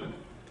 but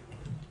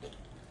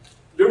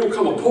there will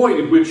come a point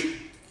in which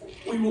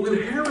we will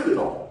inherit it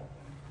all.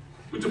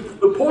 But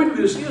the point of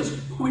this is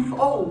we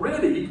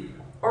already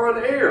are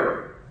an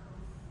heir.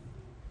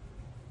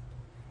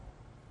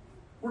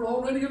 We're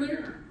already an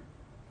heir.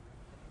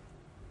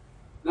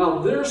 Now,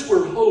 there's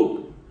where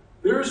hope,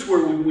 there's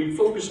where when we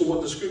focus on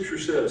what the Scripture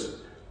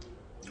says,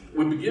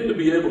 we begin to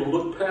be able to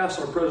look past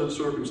our present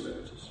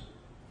circumstances,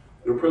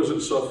 our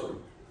present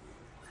suffering,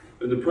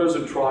 and the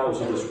present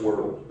trials of this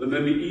world, and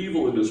then the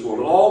evil in this world,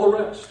 and all the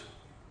rest.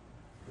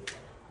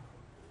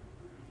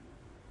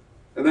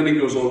 And then he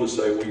goes on to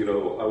say,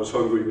 well, I was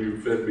hungry and you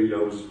fed me, I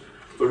was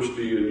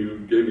thirsty and you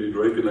gave me a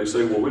drink. And they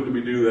say, well, when did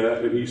we do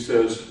that? And he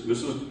says,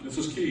 this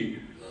is key.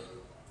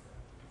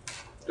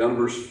 Down in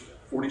verse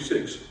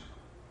 46.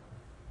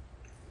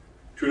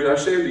 Truly I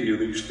say unto you,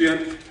 the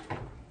extent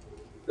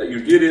that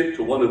you did it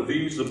to one of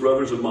these, the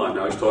brothers of mine.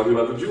 Now he's talking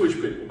about the Jewish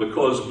people,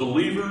 because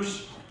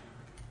believers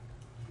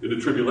in the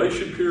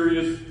tribulation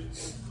period,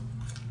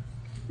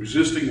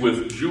 resisting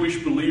with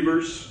Jewish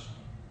believers,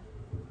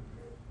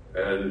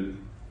 and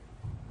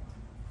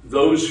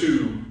those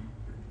who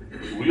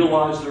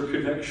realized their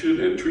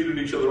connection and treated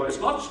each other right. It's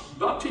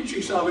not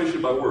teaching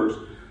salvation by words,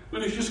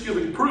 but it's just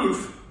giving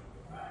proof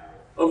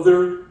of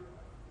their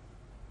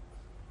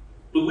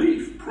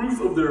belief, proof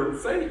of their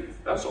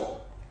faith. That's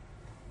all.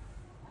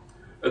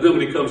 And then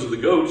when he comes to the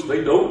goats,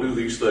 they don't do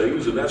these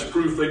things, and that's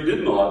proof they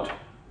did not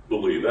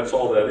believe. That's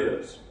all that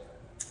is.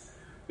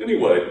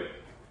 Anyway,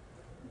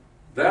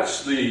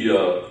 that's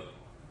the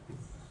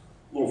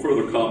little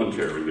further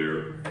commentary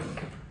there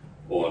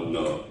on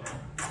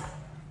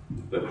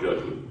that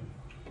judgment.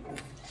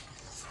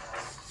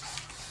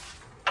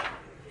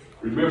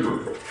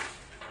 Remember,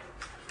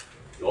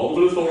 the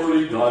ultimate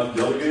authority God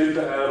delegated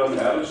to Adam.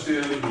 Adam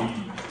sinned.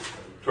 He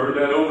turned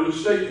that over to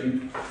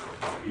Satan.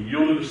 He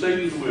yielded to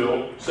Satan's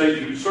will.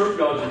 Satan usurped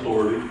God's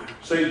authority.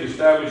 Satan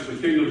established the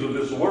kingdoms of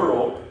this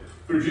world.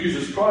 Through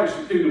Jesus Christ,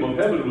 the kingdom of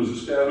heaven was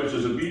established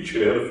as a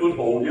beachhead, a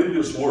foothold in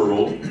this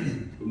world,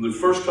 from the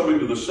first coming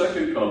to the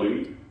second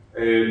coming.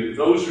 And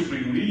those who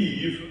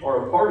believe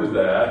are a part of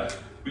that.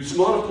 It's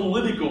not a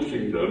political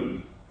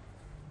kingdom.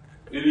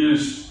 It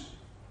is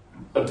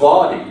a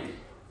body.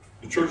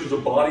 The church is a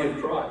body of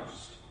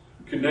Christ,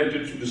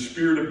 connected to the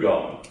Spirit of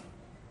God.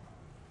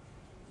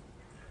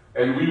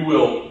 And we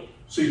will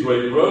see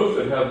great growth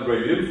and have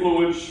great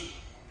influence,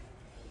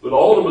 but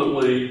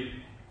ultimately,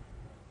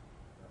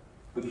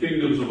 the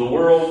kingdoms of the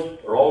world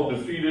are all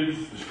defeated,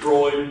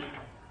 destroyed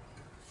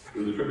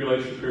in the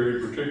tribulation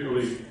period,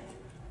 particularly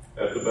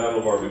at the Battle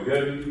of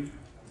Armageddon.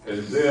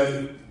 And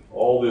then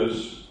all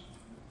this,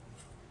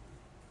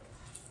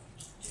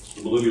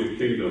 the millennial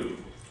kingdom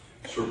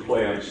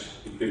supplants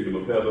the kingdom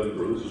of heaven,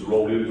 or this is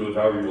rolled into it,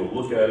 however you want to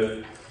look at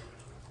it.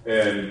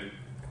 And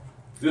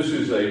this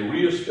is a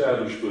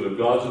reestablishment of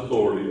God's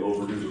authority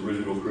over his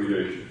original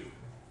creation.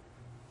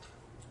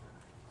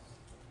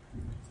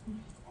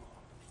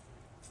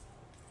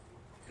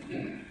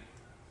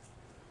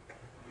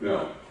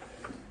 Now,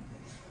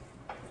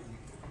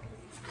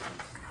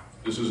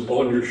 this is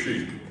on your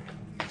sheet.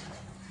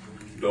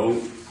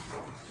 Don't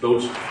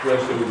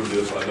stress over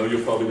this. I know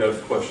you'll probably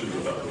have questions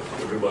about it.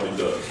 Everybody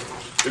does.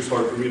 It's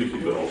hard for me to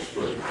keep it all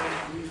straight.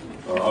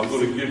 I'm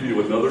going to give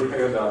you another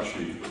handout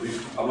sheet. At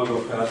least I'm not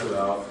going to pass it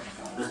out.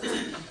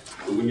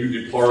 But when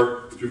you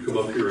depart, if you come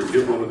up here and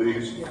get one of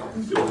these,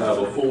 it'll have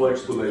a full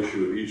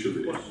explanation of each of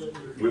these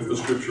with the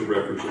scripture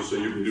references so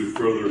you can do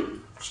further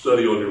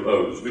study on your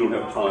own. We don't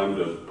have time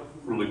to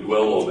really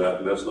dwell on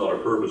that, and that's not our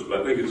purpose,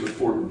 but I think it's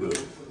important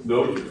to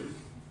note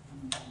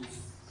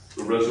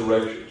the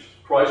resurrections.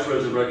 Christ's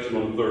resurrection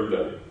on the third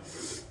day.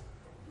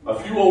 A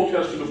few Old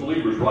Testament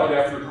believers right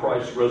after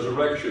Christ's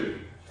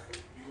resurrection.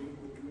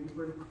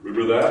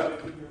 Remember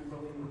that?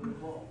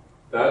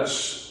 That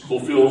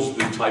fulfills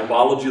the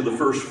typology of the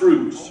first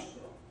fruits.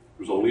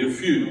 There's only a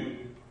few.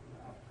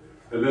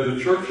 And then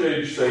the church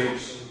age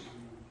saints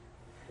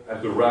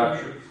at the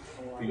rapture.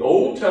 The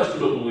Old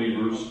Testament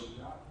believers,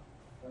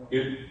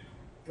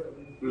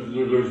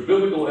 there's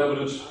biblical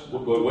evidence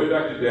going way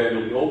back to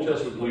Daniel. The Old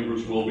Testament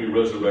believers will be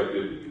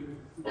resurrected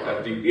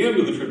at the end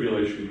of the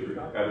tribulation period,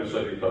 at the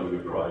second coming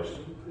of Christ,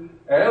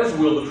 as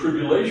will the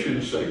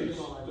tribulation saints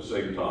at the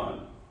same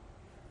time,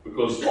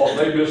 because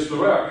they missed the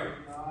rapture.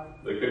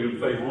 They came to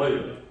faith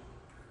later.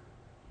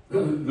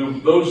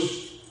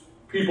 Those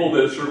people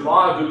that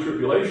survive the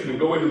tribulation and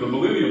go into the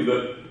millennium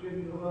that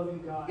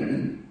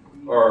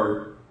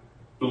are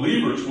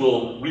believers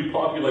will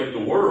repopulate the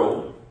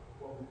world,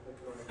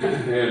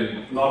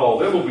 and not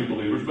all of them will be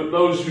believers, but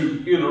those who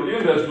enter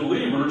in as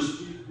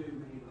believers,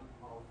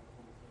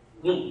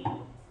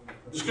 well,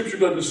 the scripture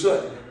doesn't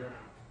say.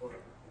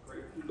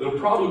 It'll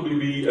probably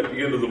be at the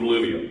end of the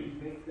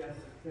millennium.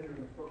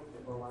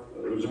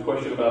 There was a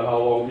question about how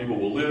long people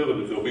will live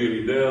and if there'll be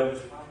any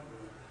death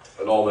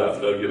and all that.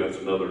 But again, that's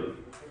another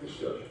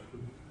discussion.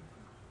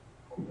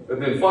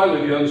 And then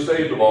finally, the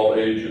unsaved of all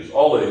ages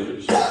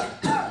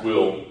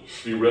will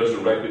be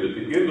resurrected at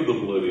the end of the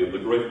millennium, the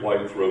great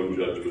white throne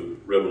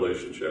judgment,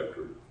 Revelation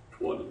chapter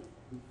 20.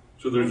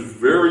 So there's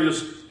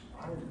various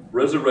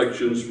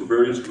resurrections for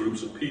various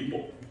groups of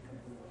people.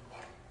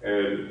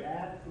 And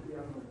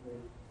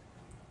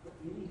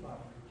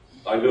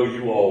I know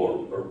you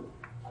all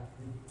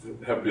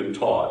have been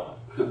taught,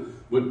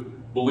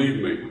 but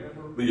believe me,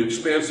 the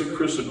expansive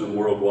Christendom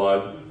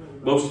worldwide,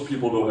 most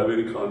people don't have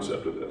any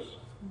concept of this.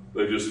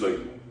 They just think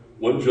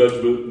one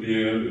judgment in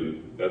the end,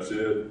 and that's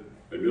it.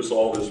 They miss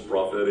all this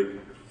prophetic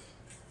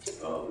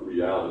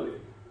reality.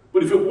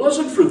 But if it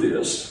wasn't for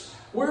this,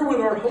 where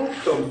would our hope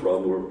come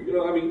from?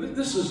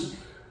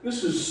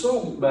 This is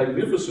so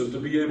magnificent to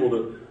be able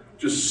to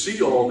just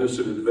see all this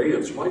in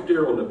advance, right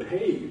there on the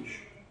page.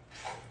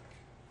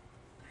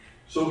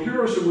 So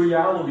here are some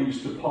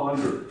realities to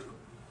ponder.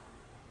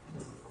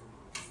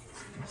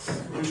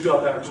 Who's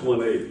got Acts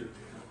 1:8?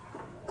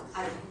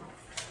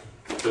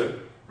 Okay.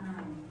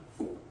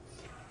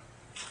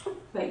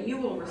 But you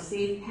will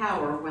receive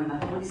power when the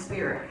Holy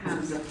Spirit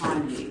comes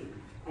upon you,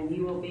 and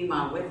you will be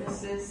my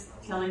witnesses,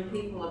 telling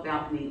people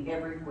about me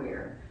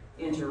everywhere,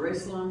 in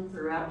Jerusalem,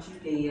 throughout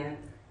Judea,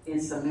 in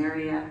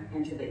Samaria,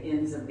 and to the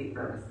ends of the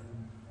earth.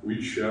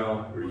 He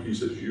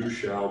says, you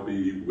shall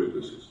be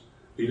witnesses.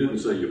 He didn't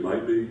say you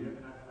might be.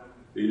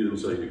 He didn't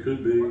say you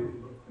could be.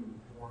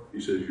 He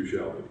says you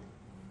shall be.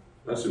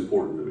 That's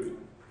important to me.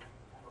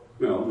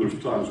 Now, there's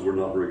times we're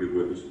not very good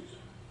witnesses.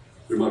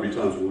 There might be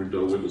times when we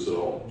don't witness at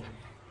all.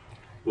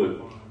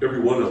 But every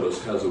one of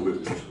us has a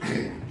witness.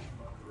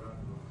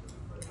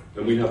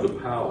 And we have the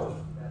power.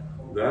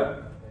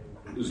 That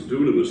is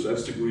dunamis.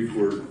 That's the Greek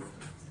word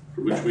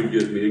from which we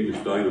get in the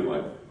English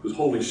dynamite. Because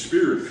Holy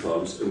Spirit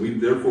comes,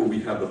 and therefore we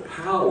have the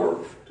power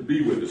to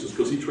be witnesses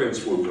because He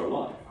transforms our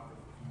life.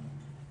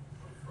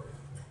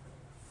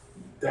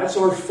 That's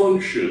our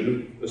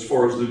function as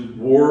far as the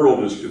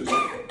world is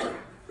concerned.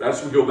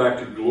 That's when we go back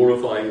to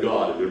glorifying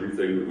God in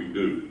everything that we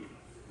do.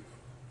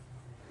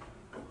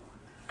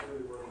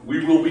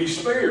 We will be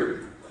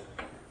spared.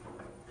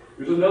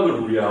 Here's another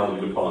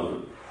reality to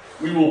ponder.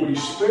 We will be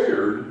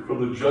spared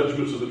from the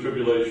judgments of the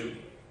tribulation.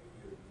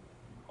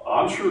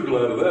 I'm sure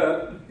glad of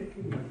that.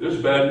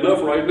 It's bad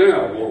enough right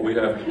now what we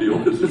have to deal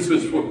with in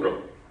this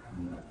world.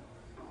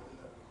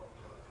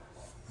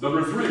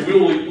 Number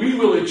 3, we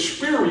will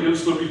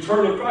experience the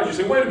return of Christ. You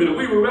say, wait a minute,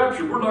 we were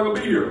raptured. We're not going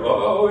to be here.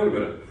 Oh, wait a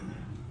minute.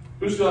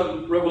 Who's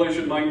got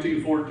Revelation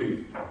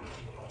 19:14?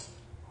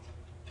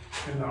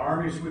 And the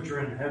armies which are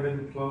in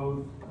heaven,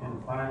 clothed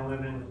in fine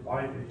linen,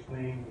 white and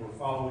clean, will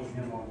follow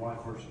him on white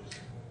horses.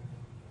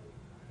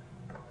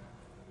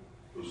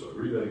 So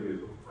read that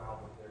again.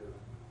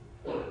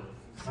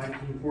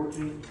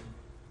 1914.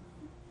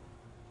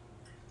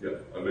 Yeah,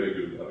 I may have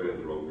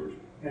the wrong version.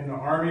 And the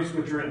armies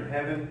which are in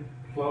heaven,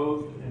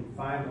 clothed in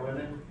fine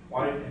linen,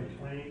 white and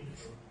clean,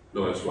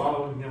 No, that's right.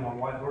 following him on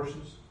white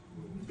horses.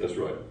 That's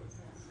right.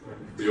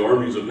 The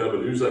armies of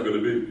heaven, who's that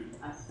going to be?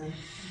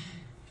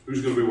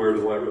 Who's going to be wearing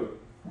the white robe?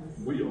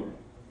 We are.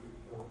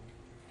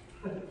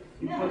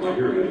 I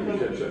hear it. You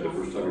catch that the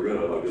first time you read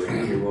it. I'll be like,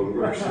 I'm the wrong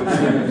verse.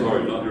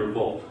 Sorry, not your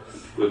fault.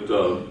 But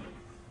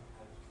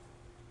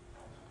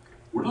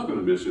we're not going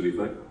to miss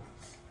anything.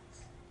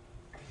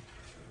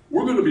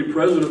 We're going to be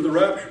present at the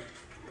rapture.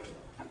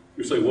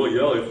 You say, well,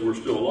 yeah, if we're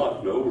still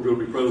alive. No, we're going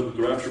to be present at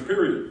the rapture,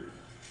 period.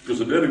 Because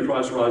the dead in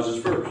Christ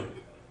rises first.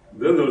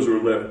 Then those who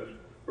are left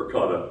are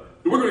caught up.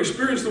 And we're going to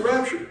experience the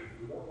rapture.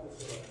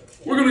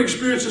 We're going to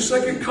experience the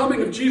second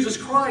coming of Jesus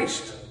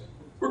Christ.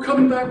 We're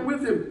coming back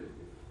with him.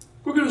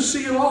 We're going to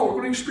see it all. We're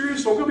going to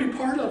experience it all. We're going to be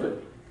part of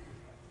it.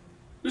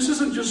 This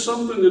isn't just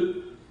something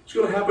that's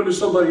going to happen to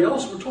somebody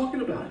else we're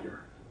talking about here.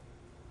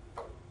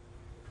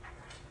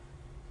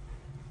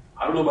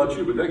 I don't know about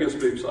you, but that gets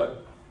me excited.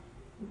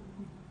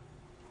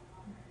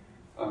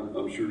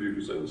 I'm sure you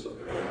can say the same.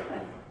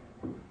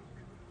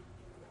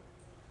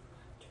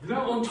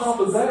 Now, on top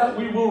of that,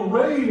 we will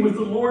reign with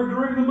the Lord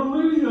during the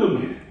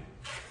millennium.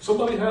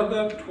 Somebody have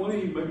that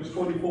 20, maybe it's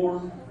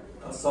 24.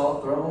 I saw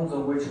thrones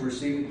on which were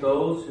seated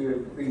those who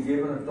had been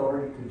given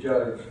authority to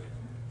judge.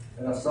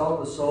 And I saw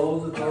the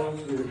souls of those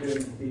who had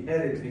been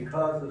beheaded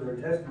because of their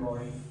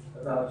testimony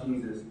about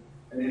Jesus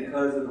and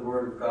because of the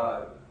word of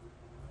God.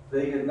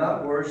 They had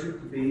not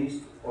worshipped the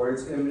beast or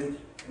its image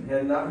and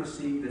had not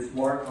received its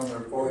mark on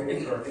their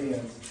foreheads or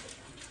hands.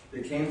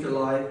 They came to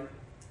life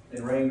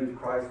and reigned with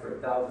Christ for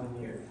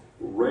 1,000 years.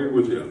 Reign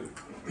with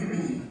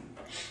him.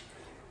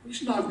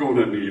 He's not going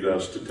to need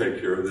us to take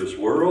care of this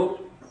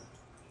world,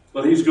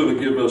 but he's going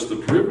to give us the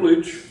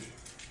privilege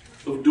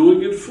of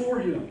doing it for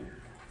him.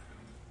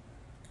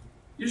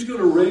 He's going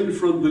to reign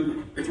from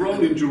the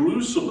throne in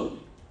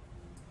Jerusalem.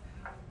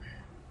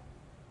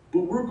 But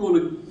we're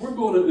going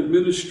to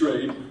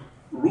administrate,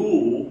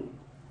 rule,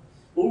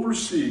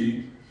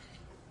 oversee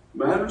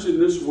matters in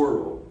this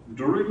world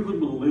during the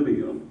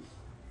millennium,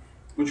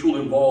 which will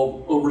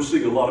involve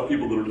overseeing a lot of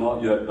people that are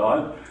not yet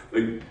died.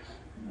 They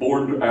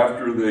born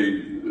after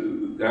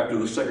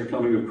the second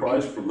coming of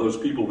Christ from those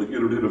people that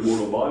entered into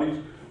mortal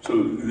bodies.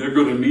 So they're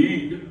going to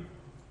need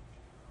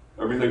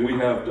everything we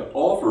have to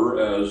offer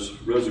as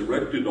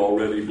resurrected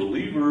already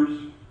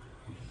believers.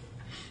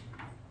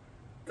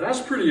 That's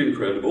pretty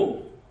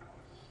incredible.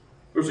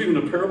 There's even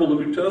a parable in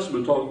the New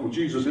Testament talking with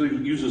Jesus. He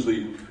uses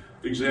the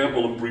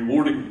example of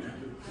rewarding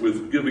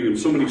with giving him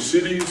so many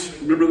cities.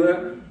 Remember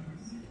that?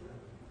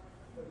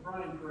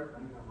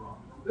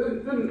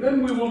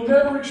 Then we will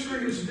never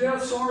experience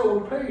death, sorrow,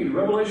 or pain.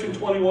 Revelation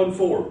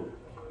 21:4.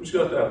 Who's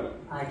got that one?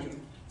 I do.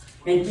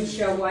 And he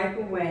shall wipe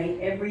away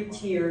every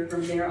tear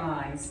from their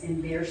eyes,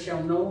 and there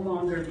shall no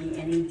longer be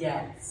any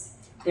deaths.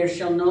 There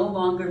shall no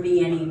longer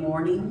be any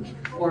mourning,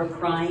 or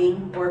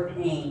crying, or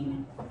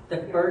pain.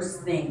 The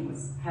first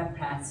things have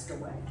passed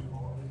away.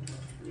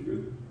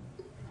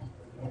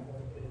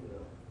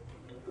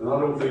 And I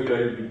don't think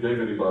I gave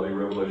anybody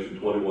Revelation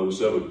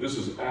 21:7. This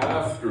is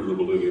after the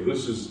millennium.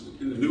 This is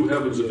the new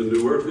heavens and the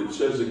new earth. It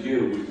says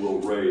again, we will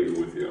reign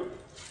with him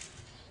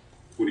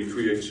when he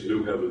creates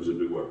new heavens and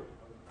new earth.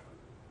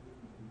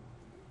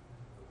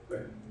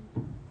 Okay.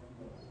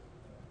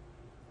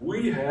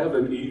 We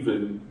haven't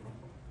even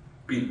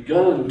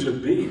begun to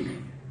be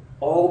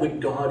all that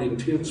God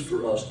intends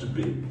for us to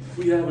be.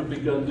 We haven't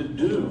begun to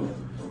do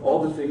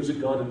all the things that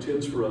God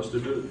intends for us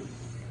to do.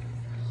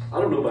 I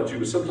don't know about you,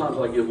 but sometimes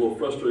I get a little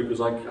frustrated because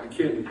I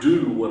can't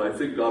do what I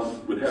think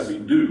God would have me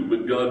do,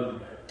 but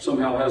God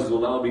somehow hasn't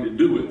allowed me to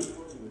do it.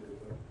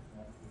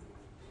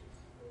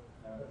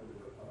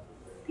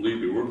 Believe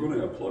me, we're going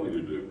to have plenty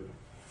to do.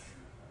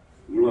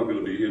 We're not going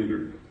to be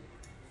hindered.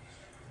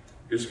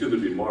 It's going to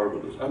be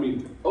marvelous. I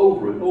mean,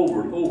 over and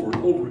over and over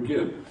and over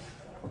again,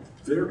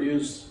 there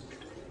is,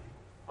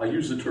 I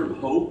use the term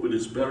hope, but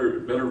it's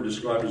better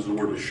described as the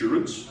word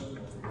assurance,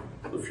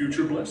 a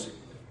future blessing.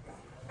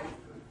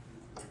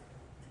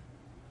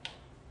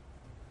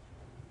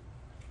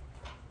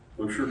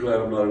 I'm sure glad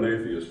I'm not an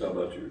atheist. How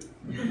about you?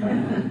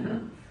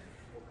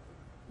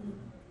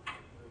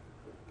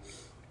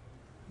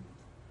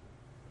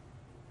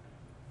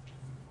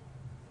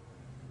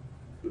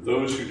 But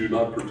those who do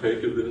not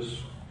partake of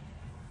this,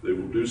 they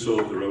will do so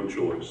of their own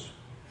choice.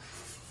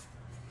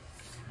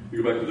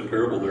 You go back to the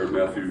parable there in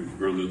Matthew,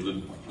 or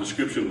the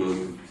description of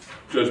the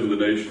judgment of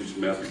the nations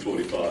in Matthew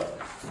 25,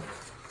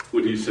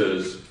 when he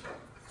says,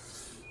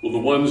 well, the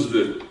ones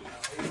that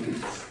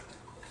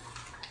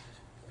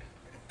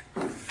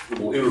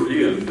will enter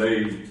in,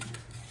 they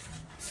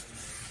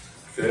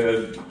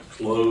fed,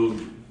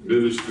 clothed,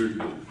 ministered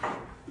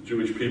the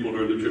Jewish people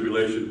during the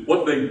tribulation.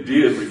 What they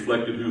did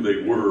reflected who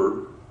they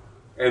were,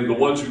 and the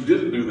ones who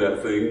didn't do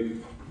that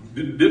thing,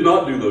 did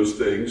not do those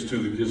things to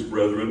his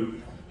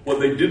brethren. What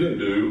they didn't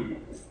do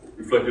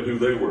reflected who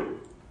they were.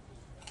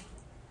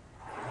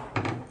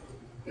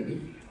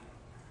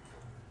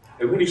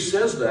 he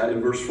says that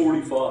in verse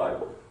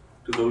 45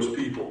 to those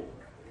people,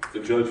 the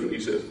judgment, he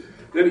says,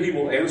 then he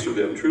will answer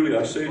them, truly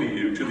I say to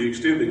you, to the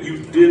extent that you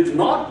did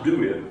not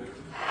do it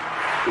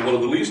to one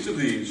of the least of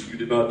these, you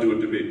did not do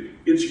it to me.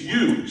 It's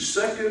you,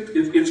 second,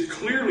 it's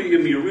clearly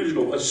in the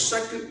original, a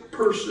second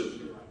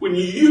person, when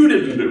you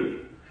didn't do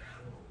it.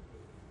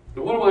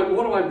 Now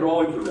what am I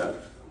drawing from that?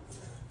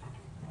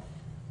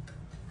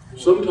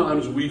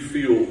 Sometimes we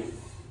feel,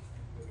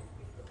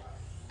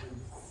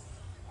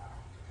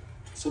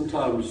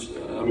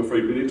 I'm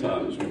afraid many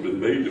times, we've been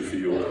made to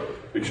feel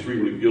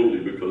extremely guilty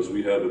because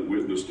we haven't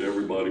witnessed to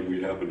everybody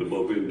we happen to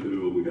bump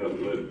into, and we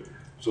haven't led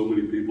so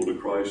many people to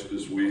Christ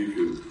this week,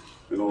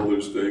 and all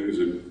those things.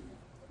 And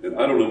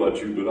I don't know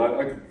about you, but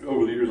I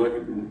over the years, I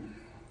can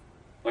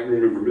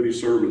remember many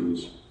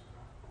sermons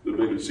that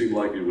made it seem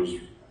like it was,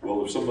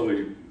 well, if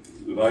somebody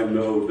that I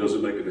know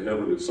doesn't make it to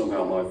heaven, it's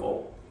somehow my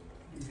fault.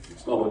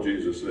 It's not what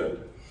Jesus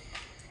said.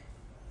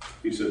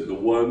 He said, the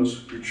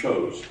ones who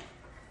chose,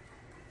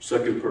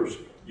 second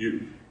person,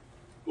 you,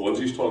 the ones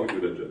he's talking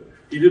to that day.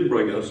 He didn't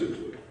bring us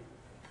into it.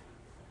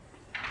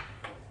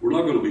 We're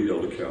not going to be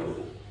held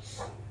accountable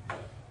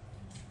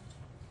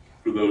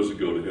for those that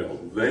go to hell.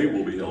 They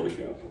will be held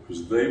accountable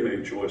because they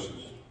made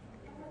choices.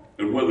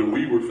 And whether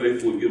we were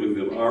faithful in giving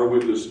them our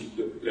witness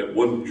at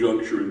one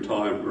juncture in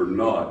time or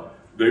not,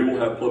 they will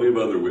have plenty of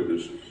other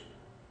witnesses.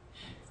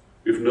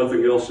 If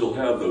nothing else, they'll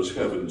have those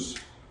heavens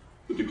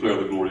that declare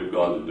the glory of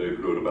God that David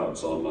wrote about in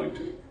Psalm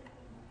 19.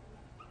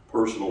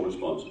 Personal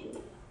responsibility.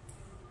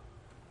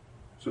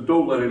 So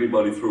don't let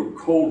anybody throw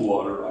cold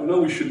water. I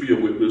know we should be a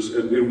witness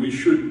and we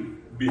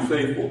should be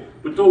faithful,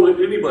 but don't let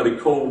anybody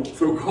throw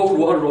cold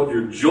water on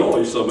your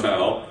joy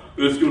somehow,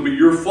 that it's going to be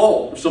your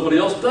fault if somebody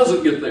else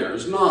doesn't get there.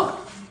 It's not.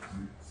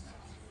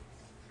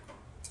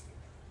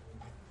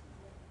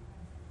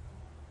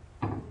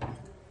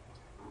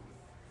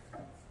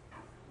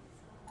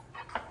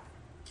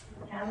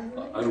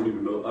 I don't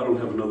even know. I don't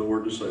have another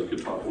word to say. I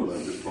could talk what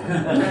I just talked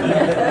about.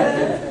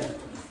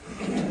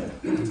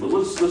 But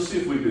let's see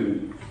if we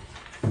can.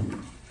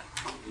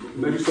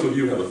 Maybe some of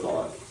you have a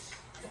thought.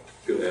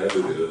 Could add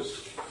to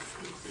this,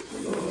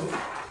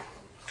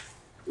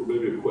 or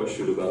maybe a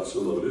question about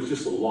some of it. It's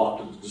just a lot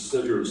to just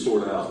sit here and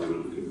sort out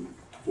in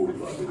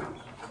 45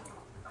 minutes.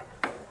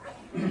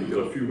 We've got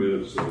a few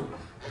minutes to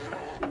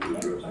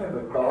address. I have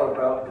a thought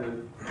about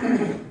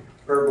the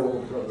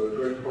parable of the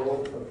great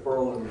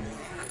pearl and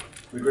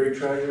the great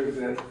treasure. Is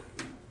that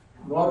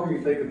the longer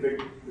you think of the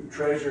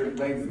treasure and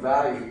things of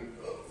value,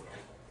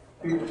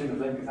 people tend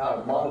to think of how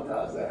to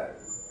monetize that.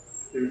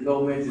 There's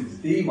no means it's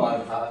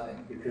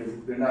demonetizing because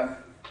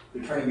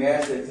they're turning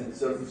assets into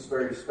something that's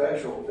very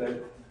special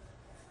that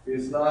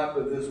is not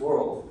of this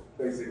world,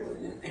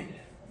 basically.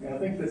 And I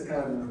think that's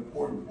kind of an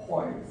important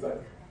point. It's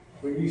like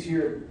when you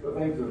hear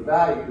things of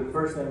value, the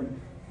first thing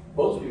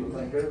most people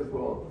think of is,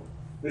 well,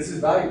 this is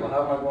valuable.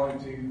 How am I going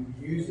to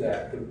use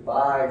that to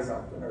buy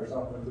something or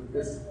something? But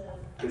this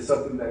is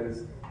something that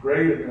is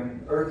greater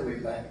than earthly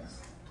things.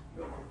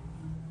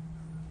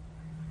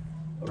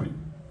 I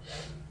mean,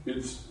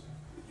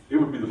 it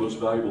would be the most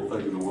valuable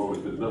thing in the world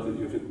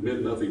if it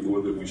meant nothing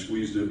more than we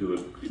squeezed into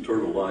an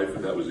eternal life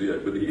and that was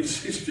it. But he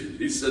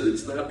said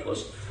it's that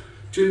plus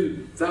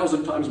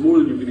 10,000 times more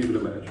than you can even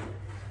imagine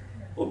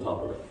on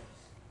top of that.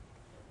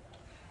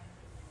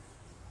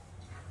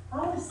 I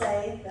want to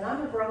say that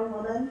I'm a grown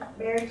woman,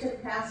 married to the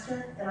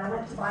pastor, and I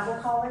went to Bible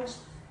college,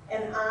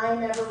 and I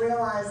never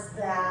realized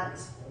that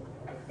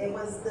it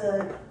was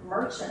the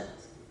merchant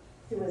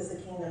who was the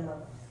kingdom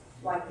of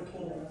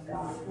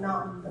God,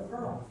 not the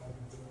pearl.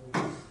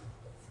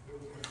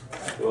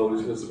 Well,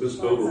 it's a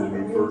misnomer when we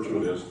refer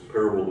to it as the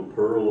parable of the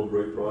pearl of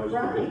great price.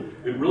 Right.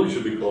 It really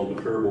should be called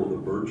the parable of the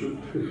virgin.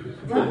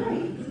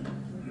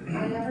 Right.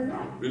 I never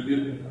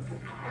know.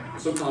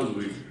 Sometimes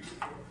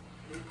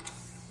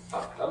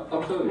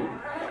I'm telling you,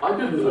 I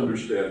didn't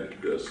understand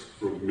this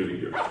for many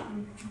years.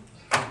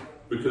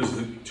 Because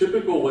the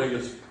typical way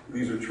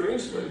these are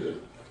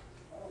translated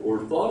or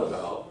thought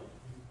about,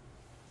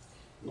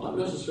 not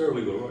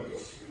necessarily the right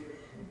way.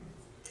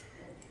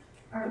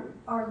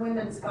 Our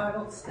women's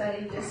Bible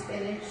study just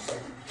finished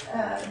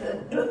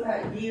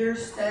the year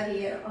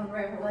study on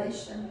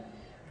Revelation,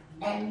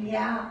 and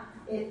yeah,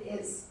 it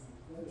is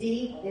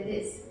deep. It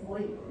is.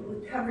 We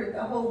covered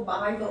the whole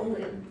Bible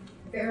in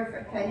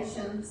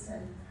verifications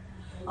and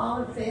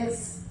all of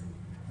this,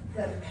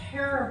 the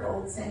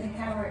parables and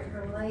how it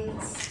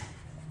relates,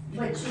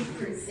 what you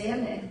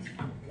presented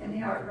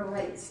and how it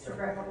relates to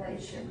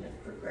Revelation, the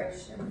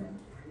progression and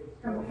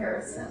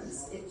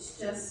comparisons. It's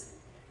just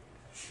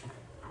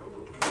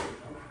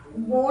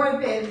more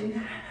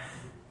than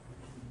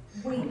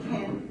we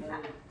can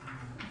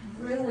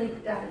really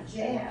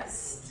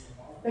digest,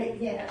 but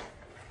yet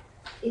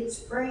it's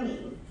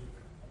freeing.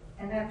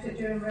 And after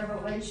doing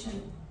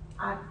Revelation,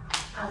 I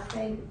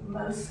think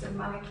most of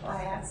my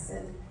class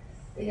and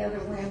the other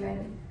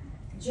women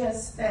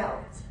just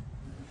felt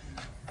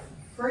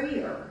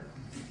freer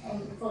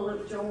and full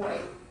of joy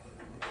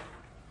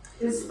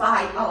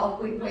despite all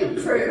we went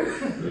through.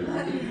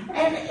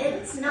 And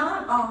it's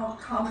not all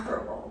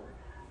comfortable,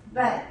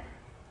 But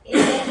in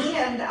the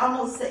end,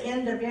 almost the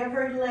end of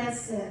every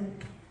lesson,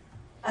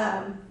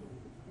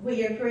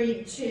 we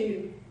agreed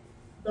to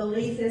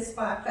believe this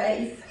by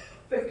faith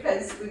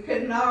because we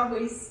couldn't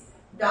always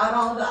dot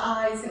all the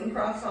I's and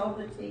cross all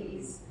the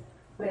T's,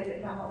 but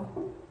it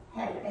all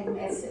had a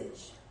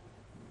message.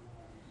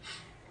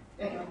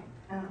 Anyway,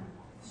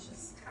 it's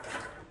just...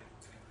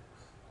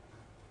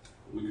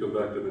 We come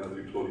back to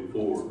Matthew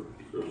 24.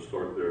 We'll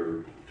start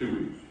there 2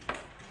 weeks.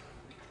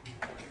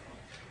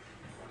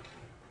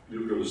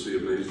 You're going to see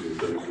amazing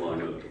things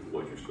line up with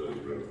what you study,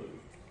 Revelation.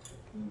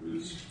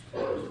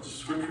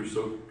 Scripture is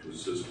so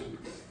consistent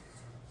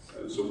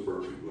and so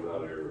perfect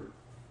without error.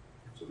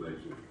 It's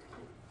amazing.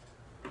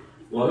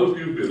 Well, I hope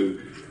you've been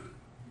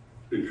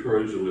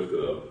encouraged and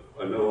lifted up.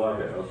 I know I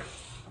have.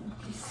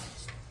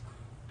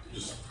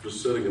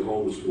 Just sitting at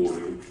home this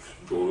morning,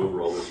 going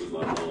over all this in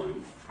my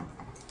mind,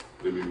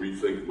 made me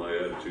rethink my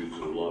attitudes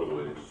in a lot of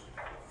ways.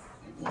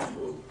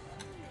 So,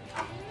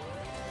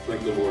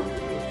 thank the Lord for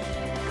this.